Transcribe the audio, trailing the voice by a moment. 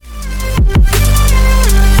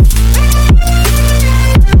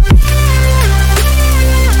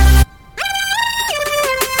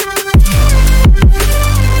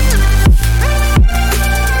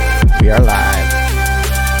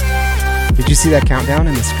see that countdown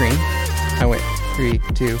in the screen? I went 3,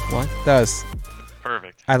 2, 1. That was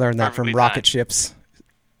perfect. I learned that Perfectly from rocket timed. ships.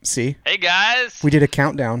 See? Hey guys, We did a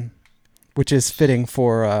countdown, which is fitting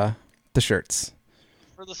for the shirts.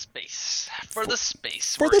 for the space we're the in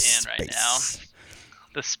space. right now.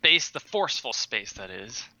 The space, the forceful space that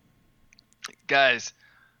is. Guys,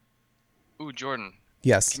 ooh, Jordan,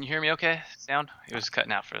 Yes. can you hear me? Okay, sound? It was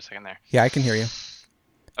cutting out for a second there. Yeah, I can hear you.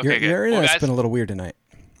 Okay, good. Your Well, internet's guys, been a little weird tonight.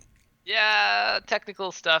 yeah,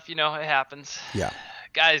 technical stuff, it happens. Yeah.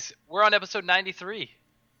 Guys, we're on episode 93.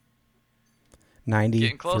 93.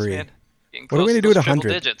 Getting close, man. Getting What are close we going to do those at triple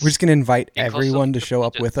 100? digits. We're just going to invite Getting close to everyone to those show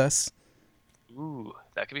up digits. with us. Ooh,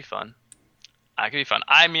 that could be fun. That could be fun.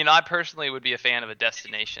 I mean, I personally would be a fan of a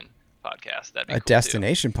destination podcast. That'd be A cool, too.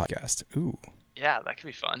 destination podcast. Ooh. Yeah, that could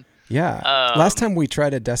be fun. Yeah. Um, Last time we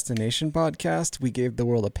tried a destination podcast, we gave the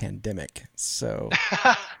world a pandemic. So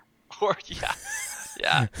Or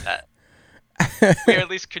yeah, that, we at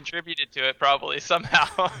least contributed to it probably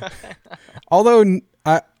somehow. although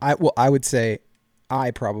I would say I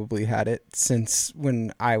probably had it, since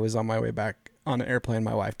when I was on my way back on an airplane,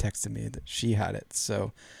 my wife texted me that she had it.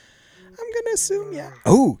 So I'm going to assume, yeah.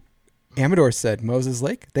 Oh, Amador said Moses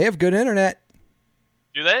Lake. They have good internet.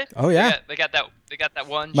 Do they? Oh, yeah. They got that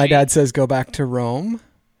one. My G. dad says go back to Rome.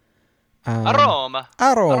 Aroma.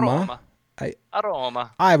 Aroma.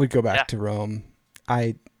 Aroma. I would go back Yeah. to Rome.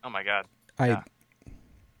 Oh my god. Yeah.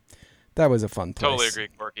 That was a fun place. Totally agree,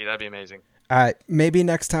 Corky. That'd be amazing. Maybe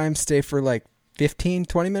next time stay for like 15,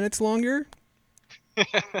 20 minutes longer.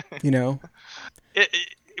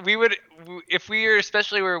 We would, if we were,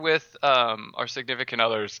 especially were with our significant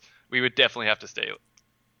others, we would definitely have to stay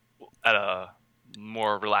at a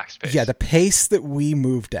more relaxed pace. Yeah, the pace that we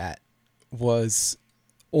moved at was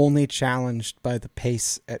only challenged by the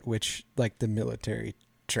pace at which like the military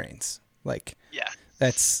trains. Like, yeah,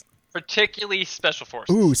 that's particularly special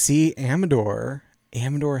forces. ooh. See, Amador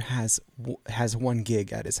has 1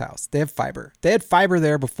 gig at his house. They have fiber. They had fiber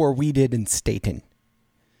there before we did in Staten.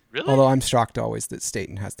 Really? Although I'm shocked always that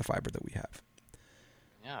Staten has the fiber that we have.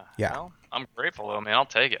 Yeah. Well, I'm grateful though, man. I'll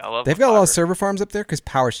take it. I love. They've got a lot of server farms up there because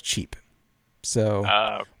power's cheap. So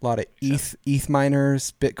a lot of ETH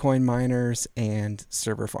miners, Bitcoin miners, and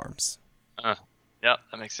server farms. Yep,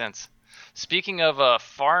 that makes sense. Speaking of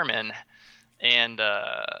farming and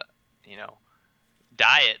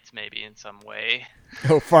diets, maybe in some way.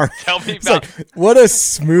 Oh, farm. Tell me It's about. like, what a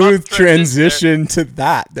smooth transition transition to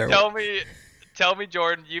that. There. Tell me,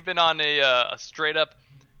 Jordan. You've been on a straight up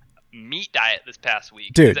meat diet this past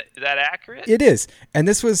week, Dude. Is that accurate? It is. And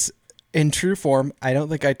this was in true form. I don't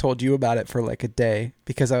think I told you about it for like a day,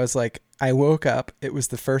 because I was like, I woke up. It was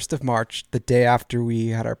the 1st of March, the day after we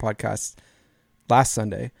had our podcast last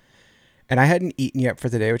Sunday. And I hadn't eaten yet for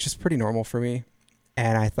the day, which is pretty normal for me.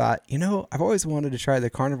 And I thought, I've always wanted to try the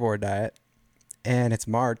carnivore diet, and it's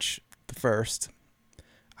March the 1st.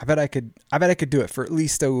 I bet I could do it for at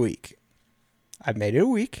least a week. I've made it a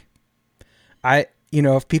week.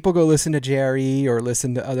 If people go listen to JRE or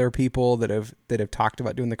listen to other people that have talked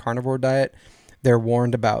about doing the carnivore diet, they're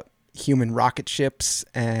warned about human rocket ships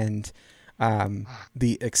and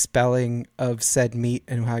the expelling of said meat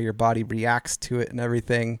and how your body reacts to it and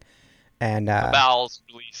everything. And the bowels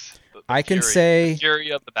release. The I can fury, say the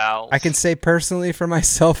fury of the bowels. I can say personally for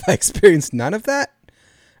myself, I experienced none of that.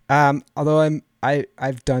 Although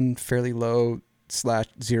I've done fairly low /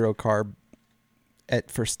 0 carb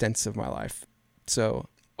for stints of my life. So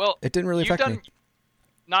it didn't really affect me.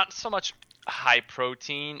 Not so much high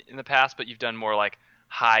protein in the past, but you've done more like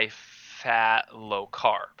high fat, low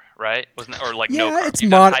carb, right? Wasn't it? Or like no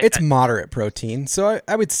carb. It's moderate protein. So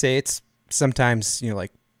I would say it's sometimes,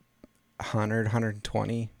 like 100,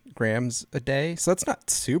 120 grams a day. So that's not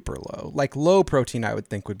super low. Like low protein, I would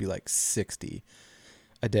think would be like 60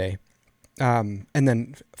 a day. And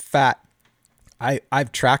then fat,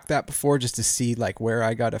 I've tracked that before just to see like where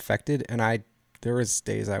I got affected. And there was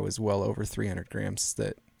days I was well over 300 grams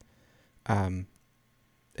that,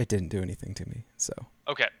 it didn't do anything to me. So,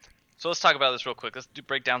 okay. So let's talk about this real quick. Let's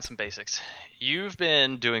break down some basics. You've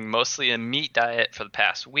been doing mostly a meat diet for the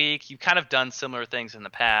past week. You've kind of done similar things in the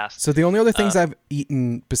past. So the only other things I've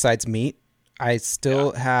eaten besides meat, I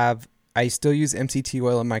still use MCT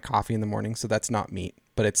oil in my coffee in the morning. So that's not meat,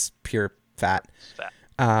 but it's pure fat.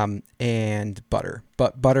 And butter.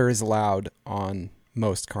 But butter is allowed on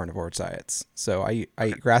most carnivore diets. So I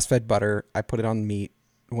eat grass-fed butter. I put it on meat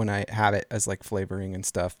when I have it as like flavoring and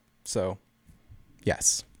stuff. So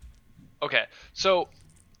yes. Okay. So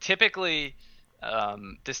typically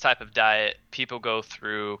this type of diet, people go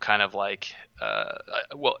through kind of like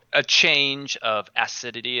a change of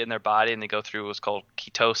acidity in their body, and they go through what's called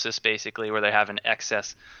ketosis, basically, where they have an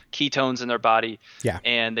excess ketones in their body, Yeah.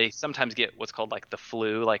 and they sometimes get what's called like the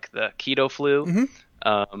flu, like the keto flu.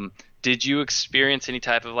 Did you experience any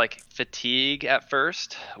type of like fatigue at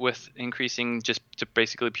first with increasing just to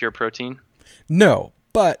basically pure protein? No,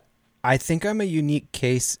 but I think I'm a unique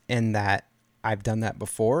case in that I've done that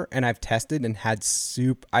before, and I've tested and had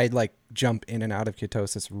soup. I like jump in and out of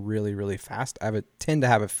ketosis really, really fast. Tend to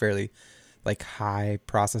have a fairly like high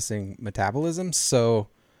processing metabolism. So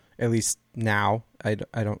at least now I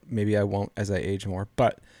don't, maybe I won't as I age more,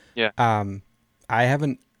 but Yeah. I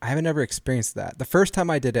haven't ever experienced that. The first time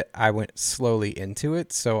I did it, I went slowly into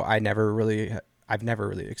it. So I've never really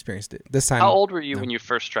experienced it. This time, How old were you when you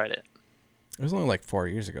first tried it? it was only like 4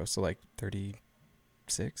 years ago. So like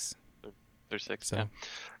 36. 36. So.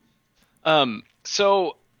 Yeah.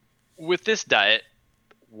 So with this diet,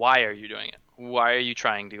 why are you doing it? Why are you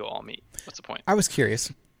trying to go all meat? What's the point? I was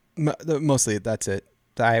curious. Mostly that's it.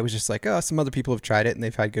 I was just like, oh, some other people have tried it and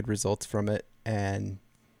they've had good results from it, and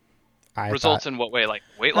results in what way? Like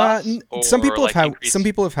weight loss? Some people like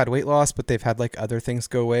have had weight loss, but they've had like other things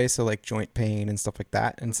go away, so like joint pain and stuff like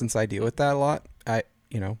that. And since I deal with that a lot, I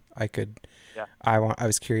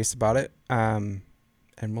was curious about it. And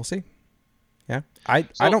we'll see. Yeah. I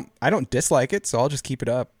don't dislike it, so I'll just keep it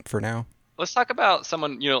up for now. Let's talk about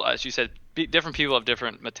someone, as you said, different people have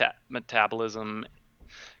different metabolism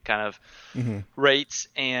kind of rates,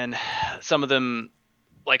 and some of them,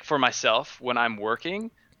 like for myself, when I'm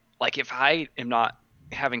working, like if I am not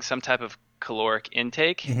having some type of caloric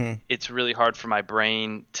intake, it's really hard for my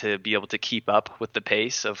brain to be able to keep up with the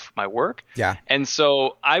pace of my work. Yeah. And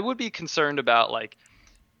so I would be concerned about, like,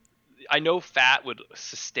 I know fat would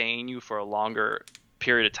sustain you for a longer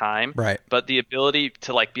period of time, right? But the ability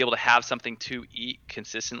to like be able to have something to eat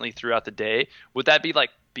consistently throughout the day, would that be like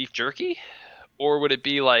beef jerky, or would it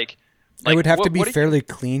be like it would have to be fairly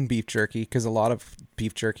clean beef jerky, because a lot of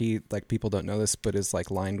beef jerky, like, people don't know this, but is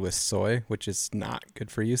like lined with soy, which is not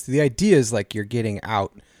good for you. So the idea is like you're getting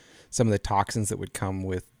out some of the toxins that would come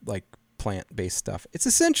with like plant-based stuff. It's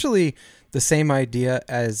essentially the same idea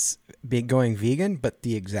as going vegan, but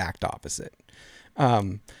the exact opposite.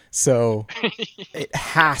 So it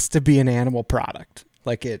has to be an animal product.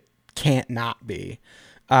 Like, it can't not be.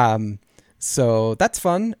 So that's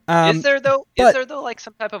fun. Is there though like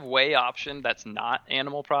some type of whey option that's not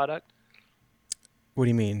animal product? What do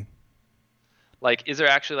you mean? Like, is there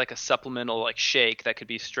actually like a supplemental like shake that could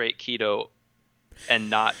be straight keto and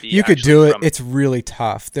not be? You could do it. It's really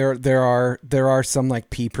tough. There are some like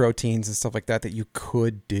pea proteins and stuff like that you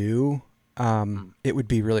could do. It would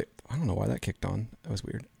be really, I don't know why that kicked on. That was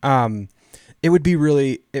weird. It would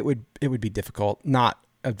be difficult, not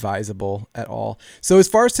advisable at all. So as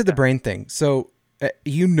far as to the brain thing, so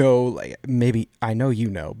like, maybe I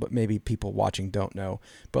know but maybe people watching don't know.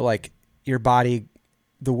 But like, your body,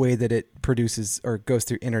 the way that it produces or goes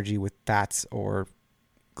through energy with fats or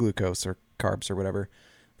glucose or carbs or whatever,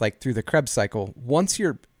 like through the Krebs cycle, once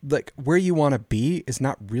you're like where you want to be is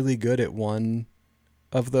not really good at one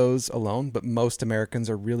of those alone, but most Americans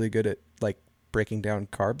are really good at like breaking down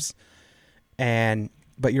carbs,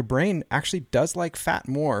 but your brain actually does like fat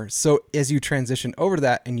more. So as you transition over to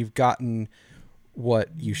that and you've gotten what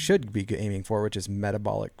you should be aiming for, which is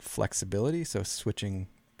metabolic flexibility, so switching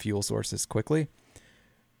fuel sources quickly,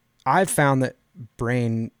 I've found that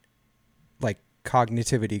brain like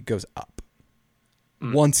cognitivity goes up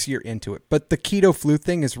once you're into it. But the keto flu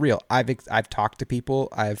thing is real. I've talked to people.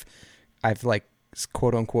 I've like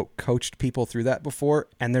quote unquote coached people through that before,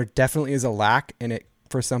 and there definitely is a lack, and it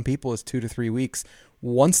for some people is 2 to 3 weeks.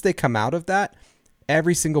 Once they come out of that,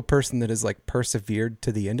 every single person that has like persevered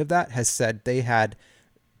to the end of that has said they had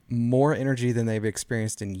more energy than they've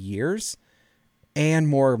experienced in years and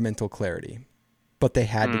more mental clarity. But they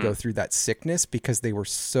had to go through that sickness because they were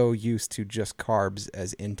so used to just carbs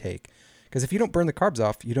as intake. Because if you don't burn the carbs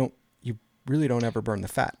off, you really don't ever burn the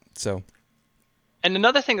fat. So, and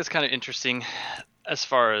another thing that's kind of interesting as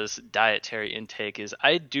far as dietary intake is,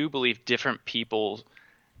 I do believe different people,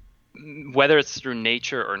 whether it's through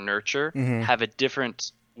nature or nurture, have a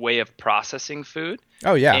different way of processing food.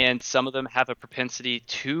 Oh yeah. And some of them have a propensity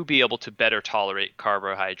to be able to better tolerate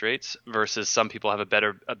carbohydrates versus some people have a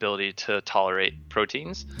better ability to tolerate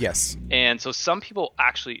proteins. Yes. And so some people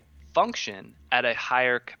actually function at a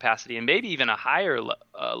higher capacity and maybe even a higher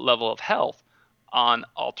level of health on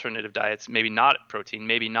alternative diets, maybe not protein,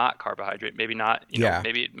 maybe not carbohydrate, maybe not,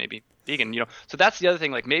 maybe vegan, So that's the other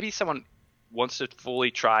thing. Like, maybe someone wants to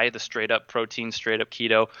fully try the straight up protein, straight up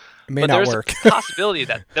keto. It may but not there's work. a possibility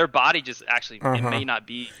that their body just actually it may not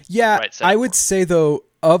be right set I for would it. say though,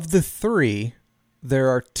 of the 3, there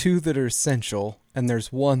are 2 that are essential, and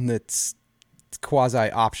there's 1 that's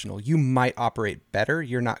quasi optional. You might operate better.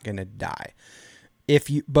 You're not going to die.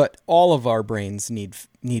 But all of our brains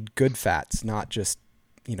need good fats, not just,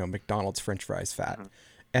 McDonald's French fries fat. Mm-hmm.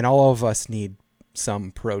 And all of us need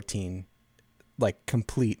some protein, like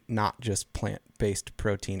complete, not just plant-based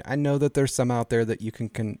protein. I know that there's some out there that you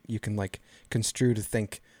can like construe to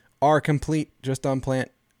think are complete just on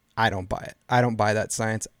plant. I don't buy it. I don't buy that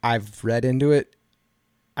science. I've read into it.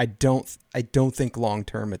 I don't think long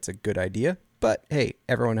term it's a good idea. But hey,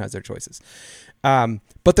 everyone has their choices.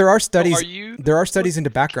 But there are studies. There are studies into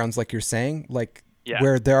backgrounds, like you're saying,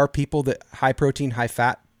 where there are people that high protein, high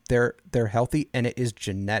fat, they're healthy, and it is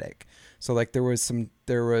genetic. So like there was some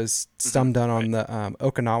done on the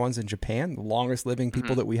Okinawans in Japan, the longest living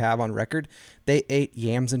people that we have on record. They ate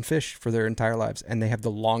yams and fish for their entire lives, and they have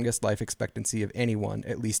the longest life expectancy of anyone,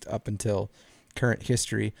 at least up until current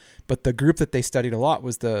history. But the group that they studied a lot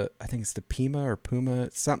was I think it's the Pima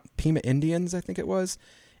Indians, I think it was,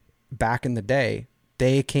 back in the day.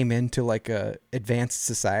 They came into like a advanced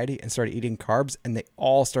society and started eating carbs, and they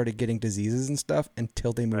all started getting diseases and stuff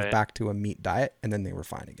until they moved back to a meat diet, and then they were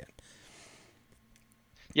fine again.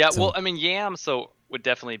 Yeah, well, I mean, yams would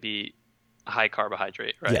definitely be a high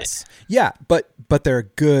carbohydrate, right? Yes. Yeah, but they're a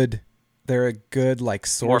good like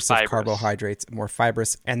source of carbohydrates, more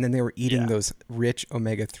fibrous, and then they were eating those rich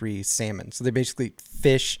omega-3 salmon. So they basically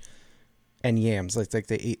fish and yams. Like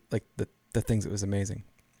they eat like the things that was amazing.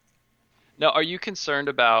 Now, are you concerned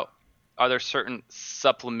about, are there certain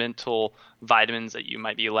supplemental vitamins that you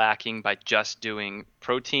might be lacking by just doing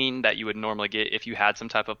protein that you would normally get if you had some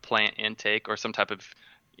type of plant intake or some type of,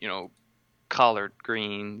 collard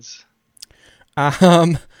greens?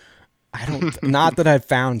 I don't, not that I've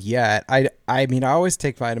found yet. I mean, I always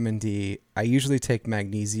take vitamin D. I usually take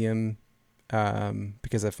magnesium,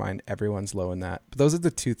 because I find everyone's low in that. But those are the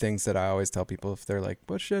 2 things that I always tell people if they're like,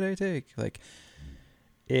 what should I take? Like,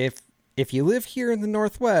 if you live here in the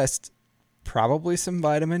Northwest, probably some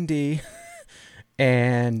vitamin D,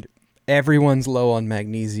 and everyone's low on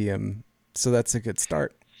magnesium. So that's a good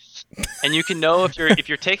start. And you can know if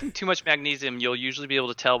you're taking too much magnesium, you'll usually be able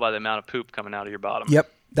to tell by the amount of poop coming out of your bottom.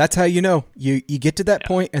 Yep. That's how you know. You get to that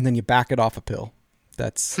point, and then you back it off a pill.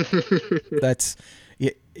 That's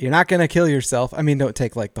you're not going to kill yourself. I mean, don't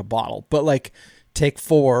take like the bottle, but like take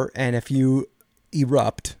 4, and if you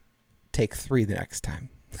erupt, take 3 the next time.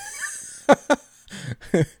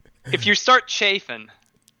 If you start chafing,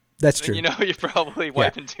 that's true. You're probably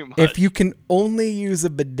wiping too much. If you can only use a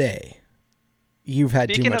bidet, you've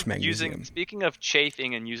had too much magnesium. Speaking of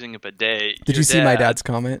chafing and using a bidet, did you see my dad's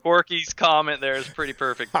comment? Corky's comment there is pretty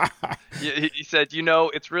perfect. He said,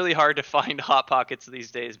 it's really hard to find Hot Pockets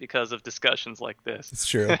these days because of discussions like this. It's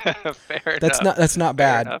true. Fair enough. That's not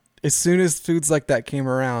bad. As soon as foods like that came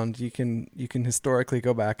around, you can historically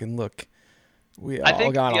go back and look. I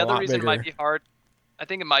think the other reason it might be hard. I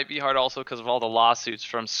think it might be hard also because of all the lawsuits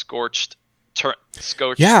from scorched.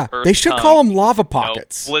 Yeah, they should call them lava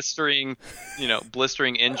pockets. Blistering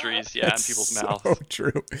injuries. Yeah, in people's mouths. So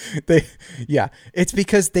true. It's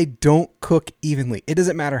because they don't cook evenly. It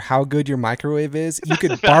doesn't matter how good your microwave is. You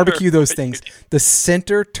could barbecue those things. The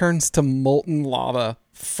center turns to molten lava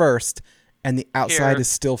first, and the outside is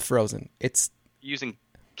still frozen. It's using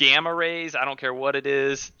gamma rays. I don't care what it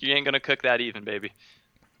is. You ain't gonna cook that even, baby.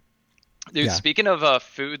 Dude, speaking of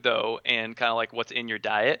food though, and kind of like what's in your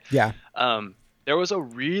diet. Yeah. There was a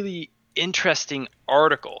really interesting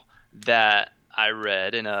article that I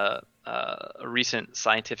read in a recent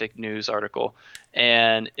scientific news article,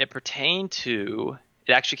 and it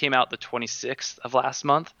actually came out the 26th of last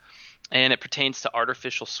month, and it pertains to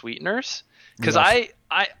artificial sweeteners. Because I'm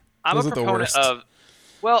a proponent of,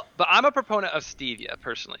 but I'm a proponent of stevia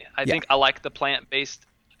personally. I think I like the plant-based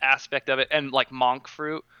aspect of it, and like monk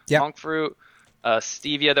fruit,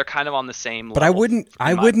 stevia, they're kind of on the same level. But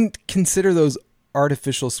I wouldn't consider those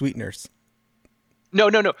artificial sweeteners. No.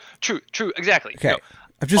 True, exactly. Okay. No.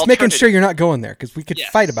 I'm just making sure you're not going there, because we could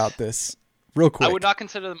fight about this real quick. I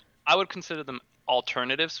would consider them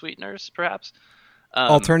alternative sweeteners, perhaps.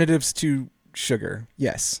 Alternatives to sugar,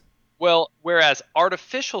 yes. Well, whereas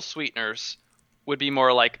artificial sweeteners would be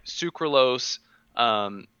more like sucralose,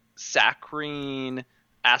 saccharine,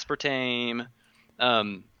 aspartame.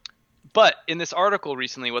 But in this article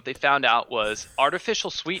recently, what they found out was artificial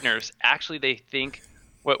sweeteners, actually they think...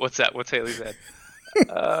 What's that? What's Haley said? Do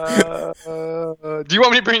you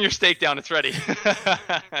want me to bring your steak down? It's ready.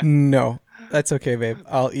 No. That's okay, babe.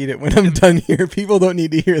 I'll eat it when I'm done here. People don't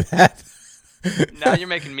need to hear that. Now you're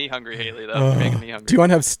making me hungry, Haley, though. You're making me hungry. Do you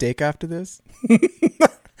want to have steak after this?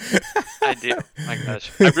 I do. My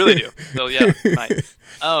gosh. I really do. So, yeah, might.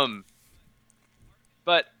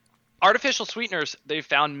 But artificial sweeteners, they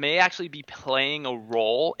found, may actually be playing a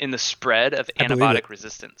role in the spread of antibiotic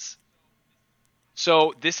resistance.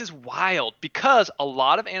 So this is wild because a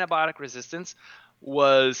lot of antibiotic resistance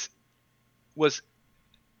was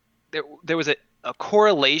there was a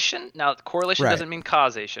correlation. Now, correlation doesn't mean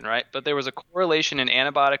causation, right? But there was a correlation in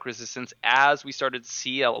antibiotic resistance as we started to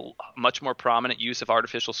see a much more prominent use of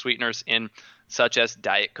artificial sweeteners in such as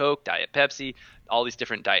Diet Coke, Diet Pepsi, all these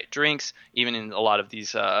different diet drinks, even in a lot of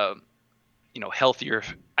these healthier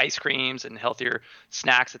ice creams and healthier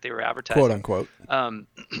snacks that they were advertising, quote unquote.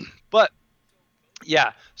 But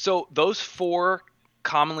yeah, so those 4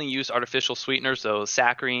 commonly used artificial sweeteners, so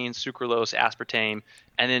saccharine, sucralose, aspartame,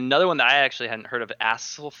 and then another one that I actually hadn't heard of,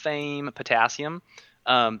 acesulfame potassium.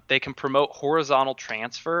 They can promote horizontal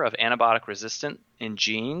transfer of antibiotic resistant in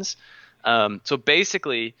genes. So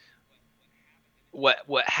basically,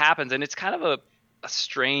 what happens, and it's kind of a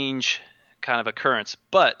strange kind of occurrence,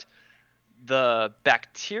 but the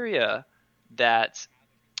bacteria that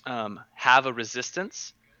have a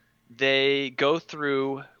resistance, they go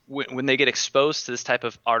through when they get exposed to this type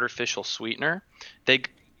of artificial sweetener,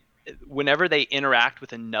 whenever they interact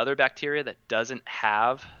with another bacteria that doesn't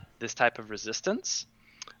have this type of resistance,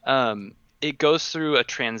 it goes through a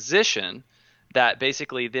transition that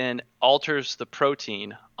basically then alters the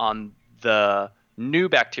protein on the new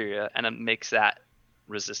bacteria and it makes that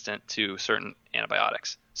resistant to certain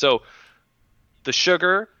antibiotics. So the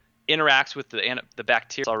sugar interacts with the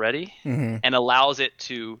bacteria already and allows it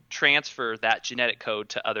to transfer that genetic code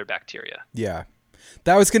to other bacteria. Yeah.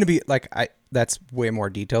 That was going to be that's way more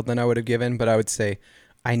detailed than I would have given, but I would say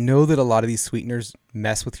I know that a lot of these sweeteners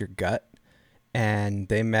mess with your gut and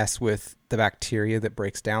they mess with the bacteria that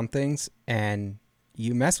breaks down things, and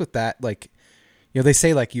you mess with that, they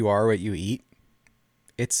say you are what you eat.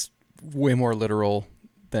 It's way more literal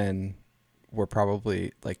than we're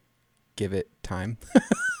probably give it time.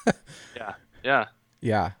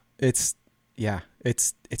 Yeah. It's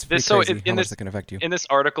pretty crazy how much that can affect you. In this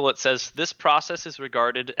article, it says this process is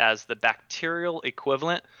regarded as the bacterial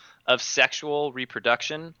equivalent of sexual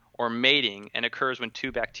reproduction or mating and occurs when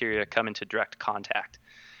 2 bacteria come into direct contact.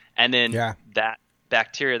 And then that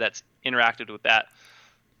bacteria that's interacted with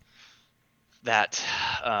that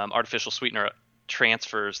artificial sweetener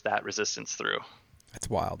transfers that resistance through. That's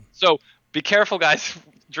wild. So be careful, guys,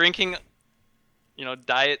 drinking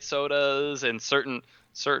diet sodas and certain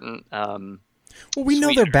well, we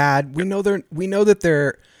know they're bad. We know that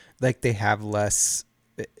they're they have less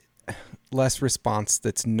response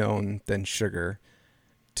that's known than sugar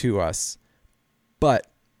to us, but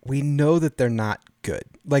we know that they're not good.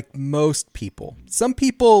 Most people, some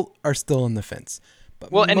people are still on the fence,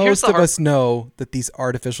 but most of us know that these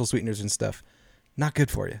artificial sweeteners and stuff not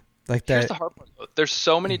good for you. Here's the hard part, though. There's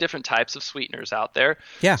so many different types of sweeteners out there.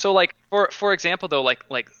 Yeah. So for example, though,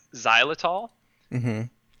 like xylitol,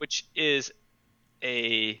 which is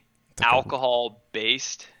a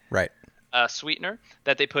alcohol-based sweetener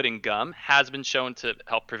that they put in gum, has been shown to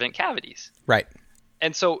help prevent cavities. Right.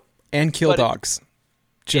 And kill dogs.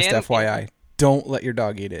 Just FYI, don't let your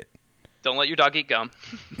dog eat it. Don't let your dog eat gum.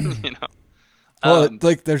 Well,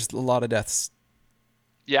 there's a lot of deaths.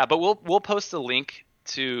 Yeah, but we'll post a link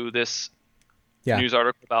to this news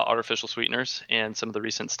article about artificial sweeteners and some of the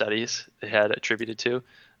recent studies they had attributed to.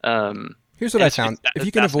 Here's what I found. If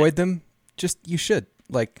you can avoid them, you should.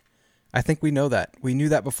 I think we know that. We knew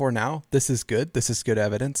that before now. This is good. This is good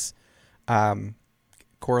evidence.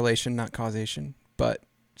 Correlation, not causation. But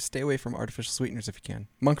stay away from artificial sweeteners if you can.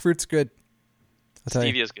 Monk fruit's good.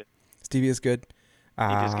 Stevia is good. Stevia is good.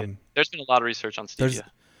 There's been a lot of research on stevia.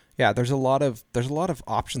 There's a lot of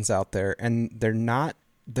options out there, and they're not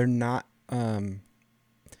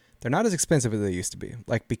as expensive as they used to be.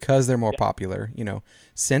 Because they're more popular,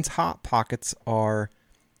 since Hot Pockets are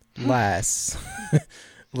less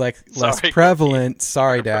less prevalent.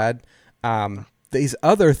 Sorry, Dad. These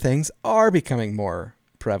other things are becoming more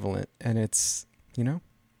prevalent, and it's you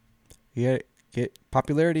get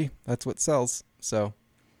popularity. That's what sells. So,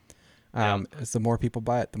 as the more people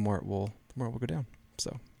buy it, the more it will go down.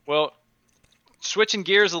 So. Well, switching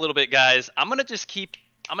gears a little bit, guys. I'm gonna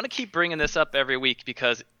keep bringing this up every week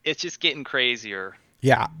because it's just getting crazier.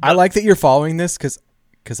 Yeah, I like that you're following this because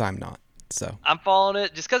I'm not. So I'm following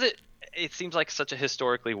it just because it seems like such a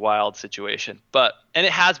historically wild situation. And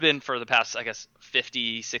it has been for the past, I guess,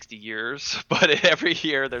 50, 60 years. But every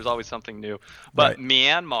year there's always something new. But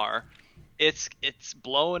Myanmar it's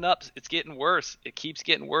blowing up. It's getting worse. It keeps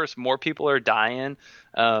getting worse. More people are dying.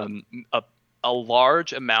 A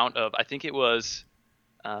large amount of, I think it was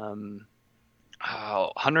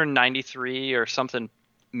 193 or something,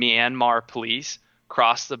 Myanmar police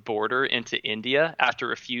crossed the border into India after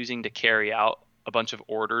refusing to carry out a bunch of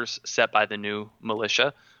orders set by the new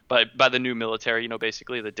militia, by the new military,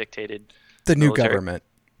 basically the dictated new military. Government.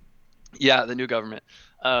 Yeah, the new government.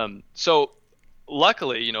 So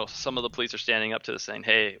luckily, some of the police are standing up to this, saying,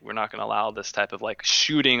 hey, we're not going to allow this type of like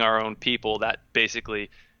shooting our own people, that basically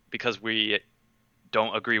because we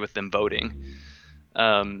don't agree with them voting.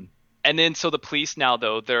 And then so the police now,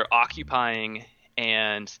 though, they're occupying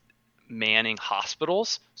and manning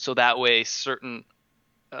hospitals, so that way certain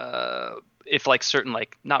not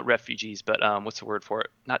refugees, but what's the word for it?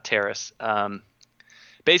 Not terrorists.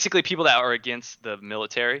 Basically people that are against the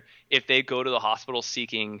military, if they go to the hospital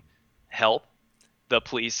seeking help, the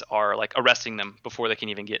police are like arresting them before they can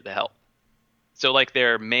even get the help. So like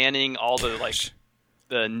they're manning all the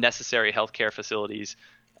the necessary healthcare facilities,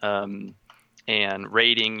 and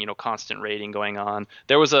raiding, constant raiding going on.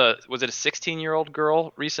 There was it a 16-year-old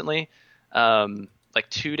girl recently,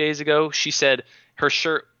 like 2 days ago? She said her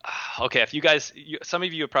shirt. Okay, if you guys, some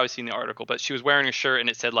of you have probably seen the article, but she was wearing a shirt and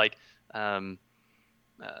it said like,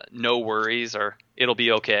 no worries, or it'll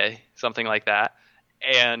be okay, something like that.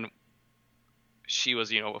 And she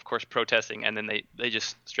was, of course, protesting, and then they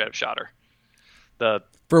just straight up shot her.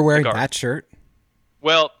 For wearing that shirt?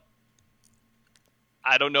 Well,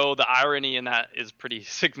 I don't know. The irony in that is pretty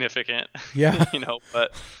significant. Yeah.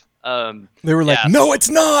 But they were like, no, it's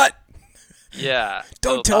not. Yeah.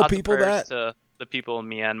 Don't tell people that. To the people in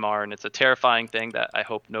Myanmar, and it's a terrifying thing that I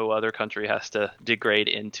hope no other country has to degrade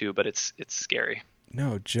into, but it's scary.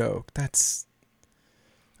 No joke. That's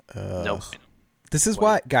Nope. This is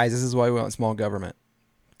why, guys, this is why we want small government.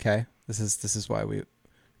 Okay? This is why we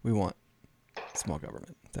want small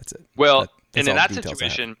government. That's it. Well, that's and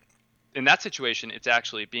in that situation, it's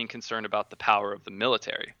actually being concerned about the power of the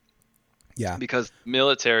military. Yeah. Because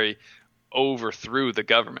military overthrew the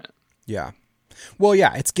government. Yeah. Well,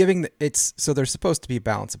 yeah, so there's supposed to be a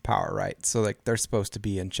balance of power, right? So like they're supposed to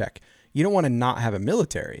be in check. You don't want to not have a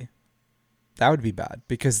military. That would be bad,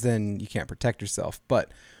 because then you can't protect yourself.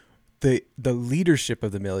 But the leadership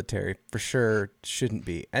of the military for sure shouldn't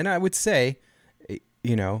be. And I would say,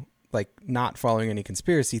 like not following any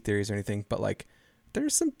conspiracy theories or anything, but like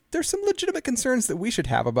there's some legitimate concerns that we should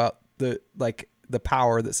have about the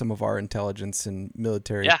power that some of our intelligence and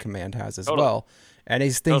military command has as well. And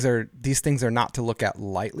these things are not to look at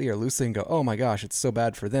lightly or loosely and go, oh my gosh, it's so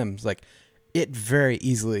bad for them. It's like, it very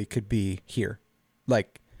easily could be here.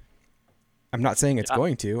 Like, I'm not saying it's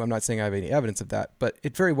going to. I'm not saying I have any evidence of that, but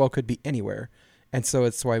it very well could be anywhere. And so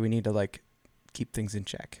it's why we need to like keep things in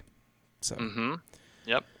check. So. Mm-hmm.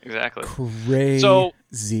 Yep. Exactly.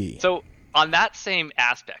 Crazy. So on that same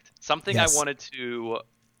aspect, something I wanted to.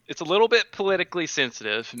 It's a little bit politically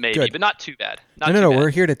sensitive, maybe, but not too bad. No. We're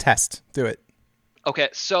here to test. Do it. Okay,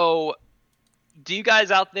 so do you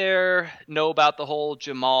guys out there know about the whole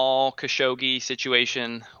Jamal Khashoggi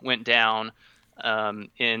situation went down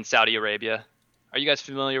in Saudi Arabia? Are you guys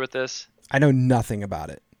familiar with this? I know nothing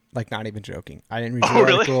about it. Like, not even joking. I didn't read the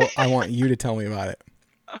article. Really? I want you to tell me about it.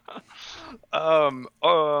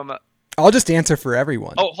 I'll just answer for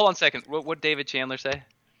everyone. Oh, hold on a second. What did David Chandler say?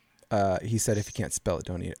 He said, if you can't spell it,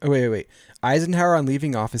 don't eat it. Oh, wait. Eisenhower, on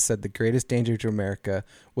leaving office, said the greatest danger to America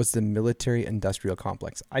was the military-industrial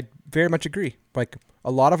complex. I very much agree. Like, a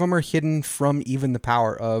lot of them are hidden from even the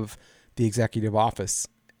power of the executive office.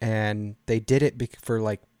 And they did it for,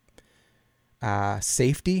 like,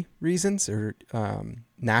 safety reasons or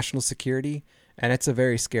national security. And it's a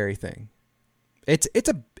very scary thing. It's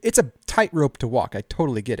a tightrope to walk. I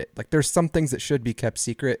totally get it. Like, there's some things that should be kept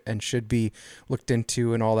secret and should be looked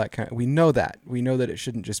into and all that kind of. We know that it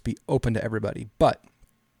shouldn't just be open to everybody. But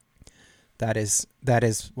that is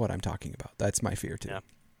what I'm talking about. That's my fear too.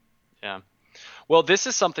 Yeah. Well, this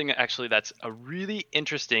is something actually that's a really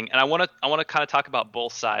interesting, and I want to kind of talk about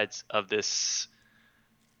both sides of this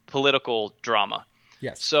political drama.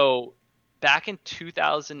 Yes. So back in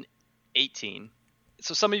 2018.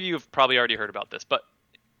 So some of you have probably already heard about this, but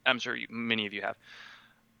I'm sure many of you have.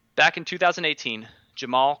 Back in 2018,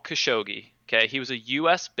 Jamal Khashoggi, okay, he was a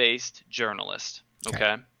U.S.-based journalist,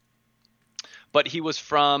 okay? But he was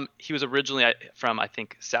originally from, I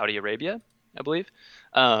think, Saudi Arabia, I believe.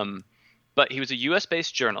 But he was a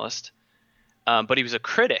U.S.-based journalist, but he was a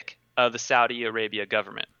critic of the Saudi Arabia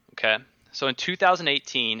government, okay? So in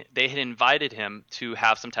 2018, they had invited him to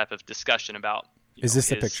have some type of discussion about. Is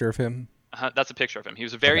this a picture of him? That's a picture of him. He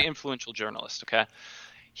was a very influential journalist, okay?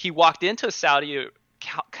 he walked into a Saudi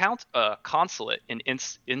consulate in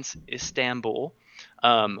Istanbul,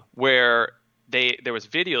 where there was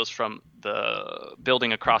videos from the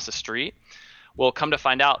building across the street. Well, come to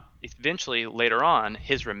find out, eventually later on,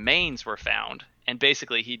 his remains were found, and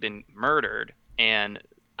basically he'd been murdered and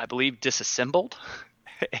I believe disassembled.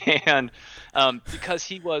 And because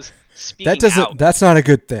he was speaking out. That's not a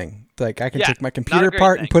good thing. Like, I can take my not a computer great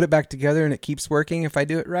apart thing. and put it back together and it keeps working if I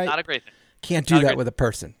do it right. Not a great thing. Can't do that with a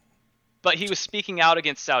person. But he was speaking out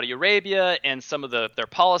against Saudi Arabia and some of their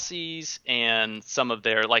policies and some of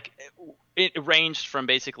their, like, it ranged from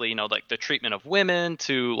basically, like the treatment of women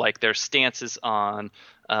to like their stances on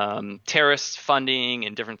terrorist funding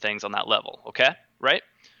and different things on that level. Okay, right?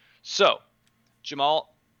 So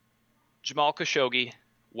Jamal Khashoggi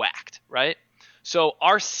whacked, right? So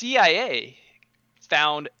our CIA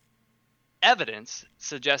found evidence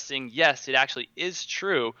suggesting, yes, it actually is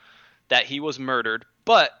true that he was murdered,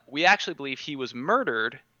 but we actually believe he was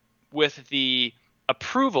murdered with the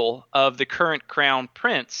approval of the current crown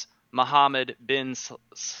prince, Mohammed bin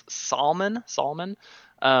Salman.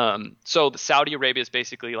 So the Saudi Arabia is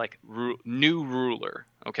basically like new ruler,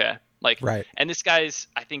 okay? Like, right. And this guy's,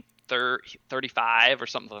 I think, 35 or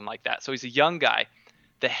something like that. So he's a young guy,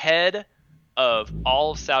 the head of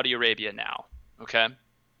all of Saudi Arabia now, okay?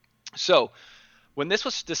 So when this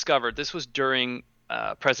was discovered, this was during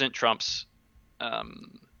President Trump's first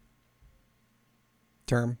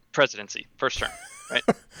term, right?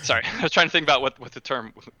 Sorry, I was trying to think about what the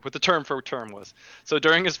term for term was. So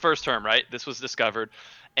during his first term, right, this was discovered,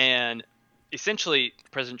 and essentially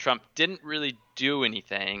President Trump didn't really do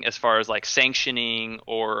anything as far as like sanctioning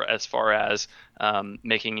or as far as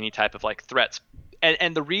making any type of like threats.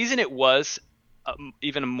 And the reason it was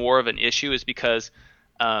even more of an issue is because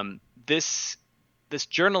this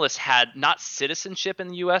journalist had not citizenship in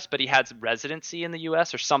the U.S., but he had residency in the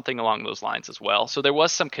U.S. or something along those lines as well. So there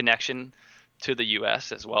was some connection to the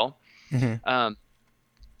U.S. as well. Mm-hmm.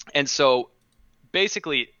 And so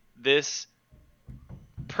basically this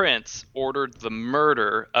prince ordered the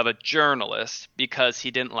murder of a journalist because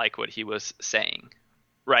he didn't like what he was saying,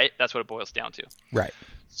 right? That's what it boils down to. Right.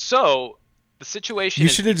 So the situation You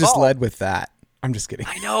should have just led with that. I'm just kidding.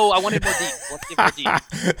 I know. I wanted more deep. Let's get more deep.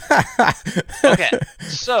 Okay.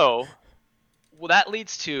 So, that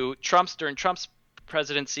leads to during Trump's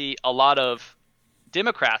presidency, a lot of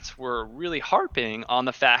Democrats were really harping on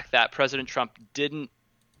the fact that President Trump didn't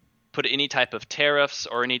put any type of tariffs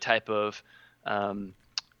or any type of,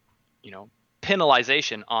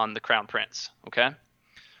 penalization on the crown prince. Okay.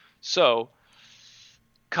 So,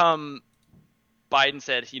 come Biden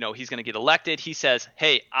said, he's going to get elected. He says,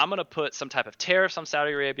 hey, I'm going to put some type of tariffs on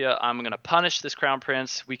Saudi Arabia. I'm going to punish this crown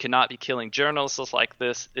prince. We cannot be killing journalists like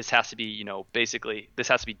this. This has to be, basically, this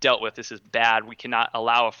has to be dealt with. This is bad. We cannot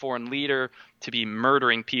allow a foreign leader to be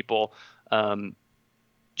murdering people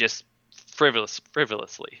just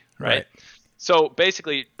frivolously, right? So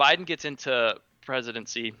basically, Biden gets into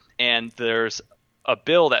presidency, and there's a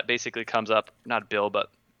bill that basically comes up, not a bill, but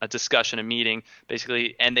a discussion, a meeting,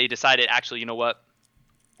 basically, and they decided, actually, you know what?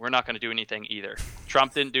 We're not going to do anything either.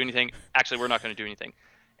 Trump didn't do anything. Actually, we're not going to do anything.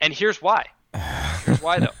 And here's why. Here's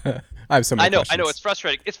why, though. I have so many questions. I know. It's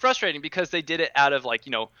frustrating. It's frustrating because they did it out of, like,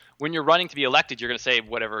 when you're running to be elected, you're going to say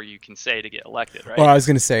whatever you can say to get elected, right? Well, I was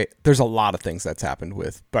going to say, there's a lot of things that's happened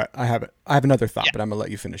with, but I have another thought, but I'm going to let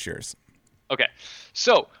you finish yours. Okay.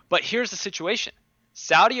 So, but here's the situation.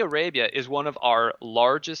 Saudi Arabia is one of our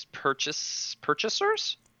largest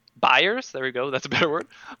purchasers. Buyers, there we go. That's a better word.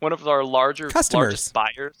 One of our largest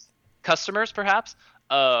buyers, customers, perhaps,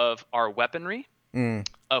 of our weaponry,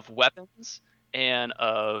 of weapons, and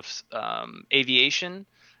of aviation,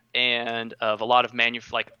 and of a lot of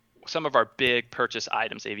some of our big purchase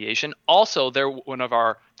items, aviation. Also,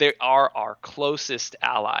 they are our closest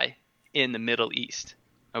ally in the Middle East.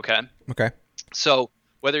 Okay. So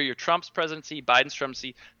whether you're Trump's presidency, Biden's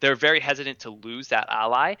presidency, they're very hesitant to lose that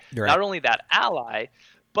ally. Right. Not only that ally,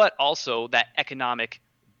 but also that economic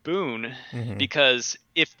boon, because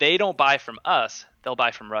if they don't buy from us, they'll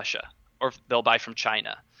buy from Russia or they'll buy from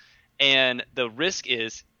China. And the risk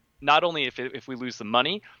is not only if we lose the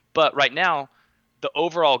money, but right now the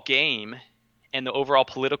overall game and the overall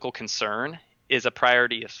political concern is a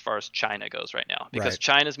priority as far as China goes right now, because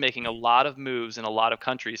China's making a lot of moves in a lot of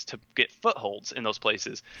countries to get footholds in those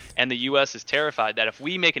places. And the U.S. is terrified that if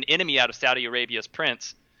we make an enemy out of Saudi Arabia's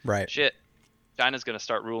prince, China's going to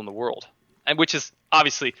start ruling the world, and which is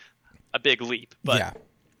obviously a big leap, but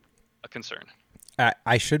a concern.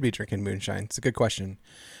 I should be drinking moonshine. It's a good question.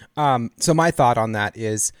 So my thought on that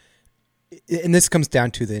is, and this comes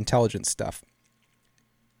down to the intelligence stuff.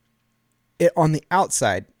 on the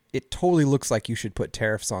outside, it totally looks like you should put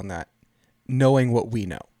tariffs on that, knowing what we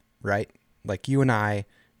know, right? Like you and I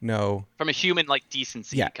know from a human like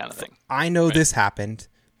decency kind of thing. I know this happened.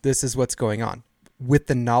 This is what's going on. With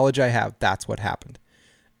the knowledge I have, that's what happened.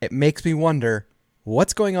 It makes me wonder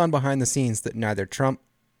what's going on behind the scenes that neither Trump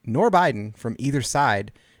nor Biden from either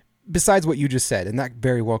side, besides what you just said, and that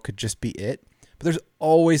very well could just be it. But there's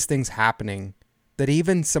always things happening that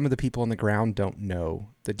even some of the people on the ground don't know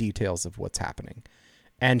the details of what's happening.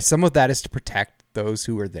 And some of that is to protect those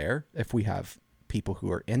who are there. If we have people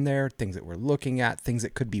who are in there, things that we're looking at, things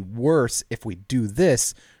that could be worse if we do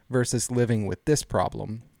this versus living with this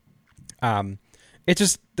problem. It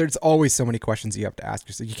just, there's always so many questions you have to ask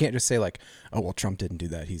yourself. You can't just say like, oh, well, Trump didn't do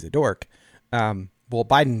that, he's a dork. Well,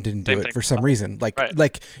 Biden didn't do it for some reason.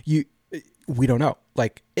 We don't know.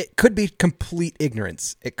 Like, it could be complete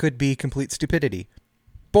ignorance. It could be complete stupidity.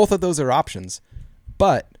 Both of those are options.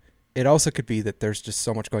 But it also could be that there's just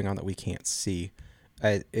so much going on that we can't see.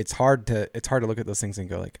 It's hard to look at those things and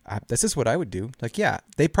go like, this is what I would do. Like, yeah,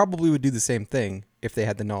 they probably would do the same thing if they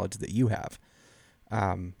had the knowledge that you have.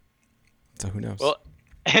 So who knows? Well,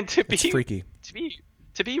 and it's freaky.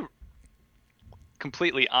 To be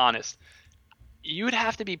completely honest, you would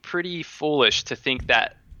have to be pretty foolish to think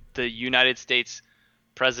that the United States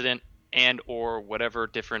president and or whatever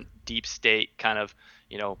different deep state kind of,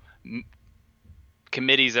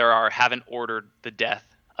 committees there are haven't ordered the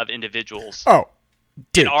death of individuals. Oh,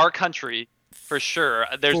 dude. In our country, for sure.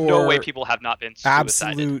 There's no way people have not been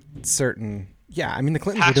suicided. Absolute certain. Yeah, I mean the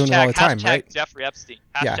Clintons are doing it all the time, right? Jeffrey Epstein.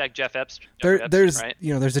 Hashtag Jeff Epstein. There's right?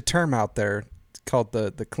 There's a term out there called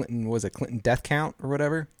the Clinton Clinton death count or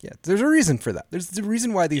whatever. Yeah, there's a reason for that. There's a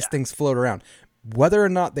reason why these things float around. Whether or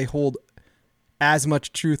not they hold as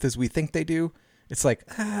much truth as we think they do, it's like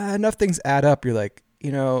enough things add up. You're like, I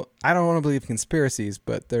don't want to believe conspiracies,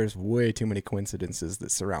 but there's way too many coincidences that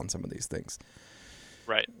surround some of these things.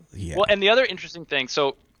 Right. Yeah. Well, and the other interesting thing,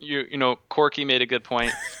 so Corky made a good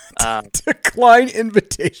point. Decline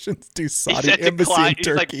invitations to Saudi embassy in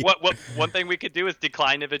Turkey. He's like, what? One thing we could do is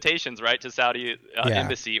decline invitations, right, to Saudi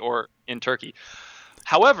embassy or in Turkey.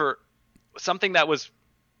 However, something that was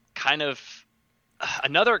kind of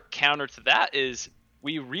another counter to that is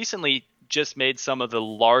we recently just made some of the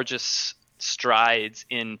largest strides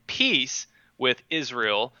in peace with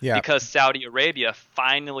Israel because Saudi Arabia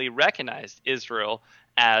finally recognized Israel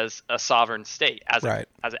as a sovereign state,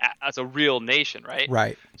 as a real nation, right?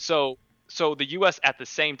 Right. So the U.S. at the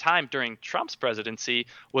same time during Trump's presidency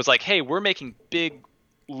was like, hey, we're making big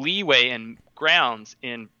leeway and grounds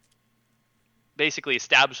in basically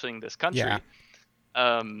establishing this country. Yeah.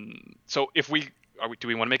 So do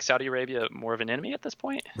we want to make Saudi Arabia more of an enemy at this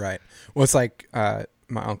point? Right. Well, it's like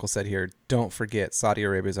my uncle said here, don't forget Saudi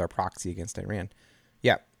Arabia is our proxy against Iran.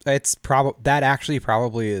 Yeah, it's that actually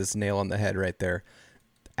probably is nail on the head right there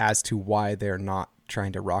as to why they're not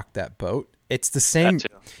trying to rock that boat. It's the same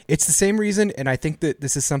reason, and I think that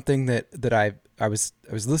this is something that I was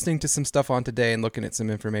listening to some stuff on today and looking at some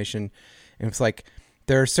information, and it's like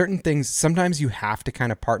there are certain things sometimes you have to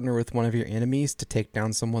kind of partner with one of your enemies to take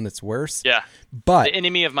down someone that's worse. Yeah. But the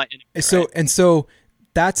enemy of my enemy. So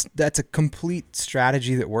that's a complete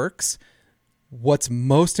strategy that works. What's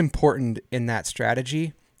most important in that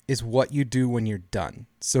strategy is what you do when you're done.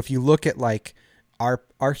 So if you look at like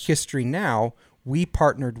our history now, we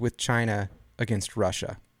partnered with China against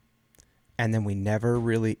Russia. And then we never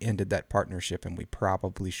really ended that partnership, and we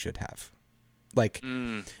probably should have.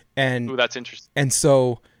 Ooh, that's interesting. And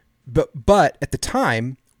so but at the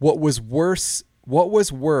time, what was worse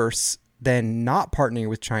than not partnering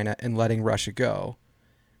with China and letting Russia go?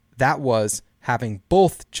 That was having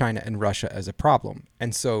both China and Russia as a problem.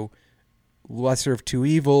 And so lesser of two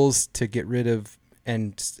evils to get rid of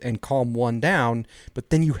and calm one down,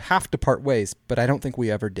 but then you have to part ways. But I don't think we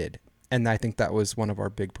ever did. And I think that was one of our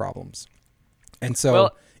big problems. And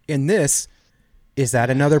so in this, is that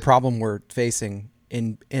another problem we're facing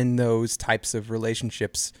in those types of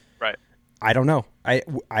relationships? Right. I don't know. I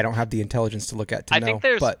don't have the intelligence to look at to know. I think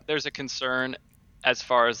there's a concern as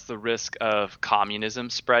far as the risk of communism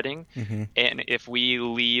spreading. Mm-hmm. And if we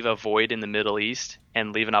leave a void in the Middle East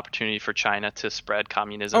and leave an opportunity for China to spread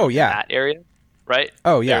communism in that area, right?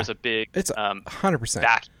 Oh, yeah. There's a big... It's 100%.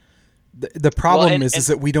 Back. The problem is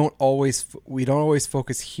that we don't always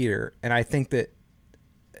focus here. And I think that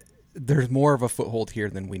there's more of a foothold here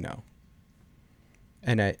than we know.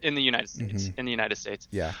 And in the United States, mm-hmm.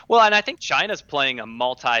 Yeah. Well, and I think China's playing a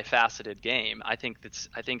multifaceted game. I think there's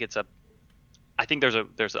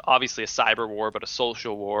obviously a cyber war, but a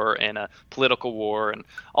social war and a political war and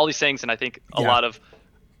all these things. And I think a lot of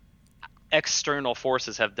external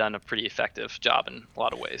forces have done a pretty effective job in a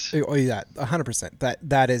lot of ways. Oh yeah, 100%.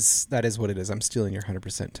 That is what it is. I'm stealing your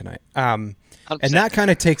 100% tonight. And that kind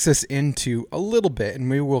of takes us into a little bit, and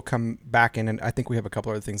we will come back in, and I think we have a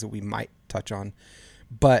couple other things that we might touch on.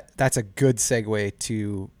 But that's a good segue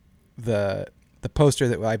to the poster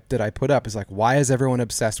that I put up. Is like, why is everyone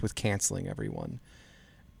obsessed with canceling everyone?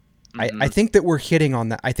 I think that we're hitting on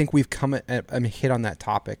that. I think we've hit on that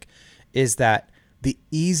topic. Is that the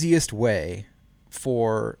easiest way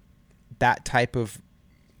for that type of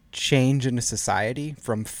change in a society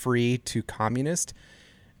from free to communist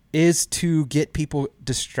is to get people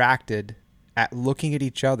distracted at looking at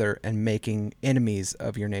each other and making enemies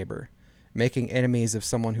of your neighbor, making enemies of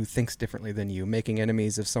someone who thinks differently than you, making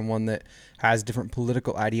enemies of someone that has different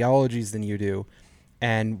political ideologies than you do.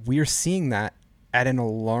 And we're seeing that at an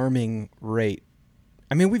alarming rate.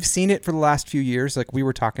 I mean, we've seen it for the last few years. Like we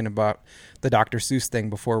were talking about the Dr. Seuss thing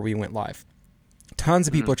before we went live. Tons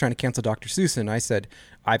of people are trying to cancel Dr. Seuss, and I said,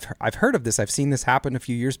 I've heard of this. I've seen this happen a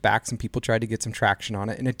few years back. Some people tried to get some traction on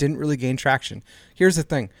it, and it didn't really gain traction. Here's the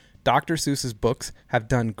thing. Dr. Seuss's books have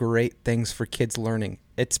done great things for kids learning.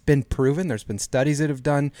 It's been proven. There's been studies that have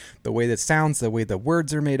done the way that sounds, the way the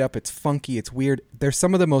words are made up. It's funky. It's weird. They're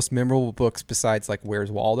some of the most memorable books besides like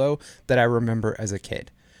Where's Waldo that I remember as a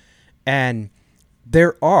kid. And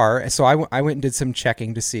so I went and did some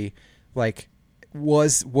checking to see, like,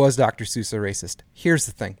 was Dr. Seuss a racist? Here's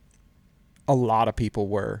the thing. A lot of people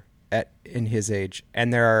were in his age,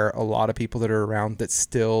 and there are a lot of people that are around that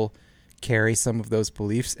still carry some of those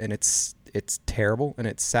beliefs, and it's terrible and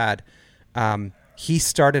it's sad. He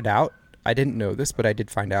started out, I didn't know this, but I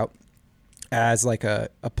did find out, as like a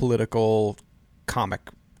political comic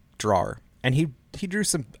drawer, and he drew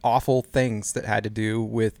some awful things that had to do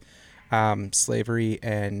with slavery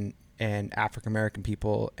and African American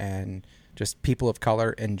people and just people of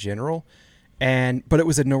color in general. But it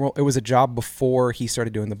was a job before he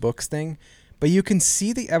started doing the books thing. But you can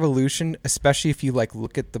see the evolution, especially if you like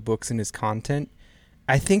look at the books and his content.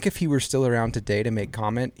 I think if he were still around today to make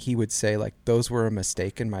comment, he would say like, those were a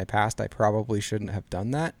mistake in my past. I probably shouldn't have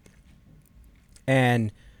done that.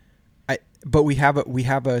 But we have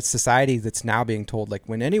a society that's now being told, like,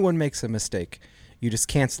 when anyone makes a mistake, you just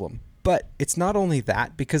cancel them. But it's not only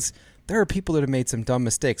that, because there are people that have made some dumb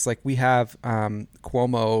mistakes. Like we have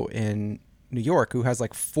Cuomo in New York, who has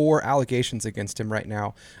like 4 allegations against him right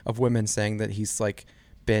now of women saying that he's like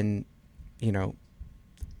been,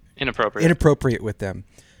 inappropriate with them.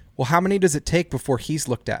 Well, how many does it take before he's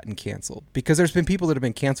looked at and canceled? Because there's been people that have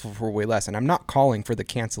been canceled for way less. And I'm not calling for the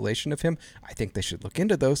cancellation of him. I think they should look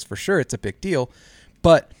into those for sure. It's a big deal.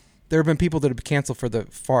 But there have been people that have been canceled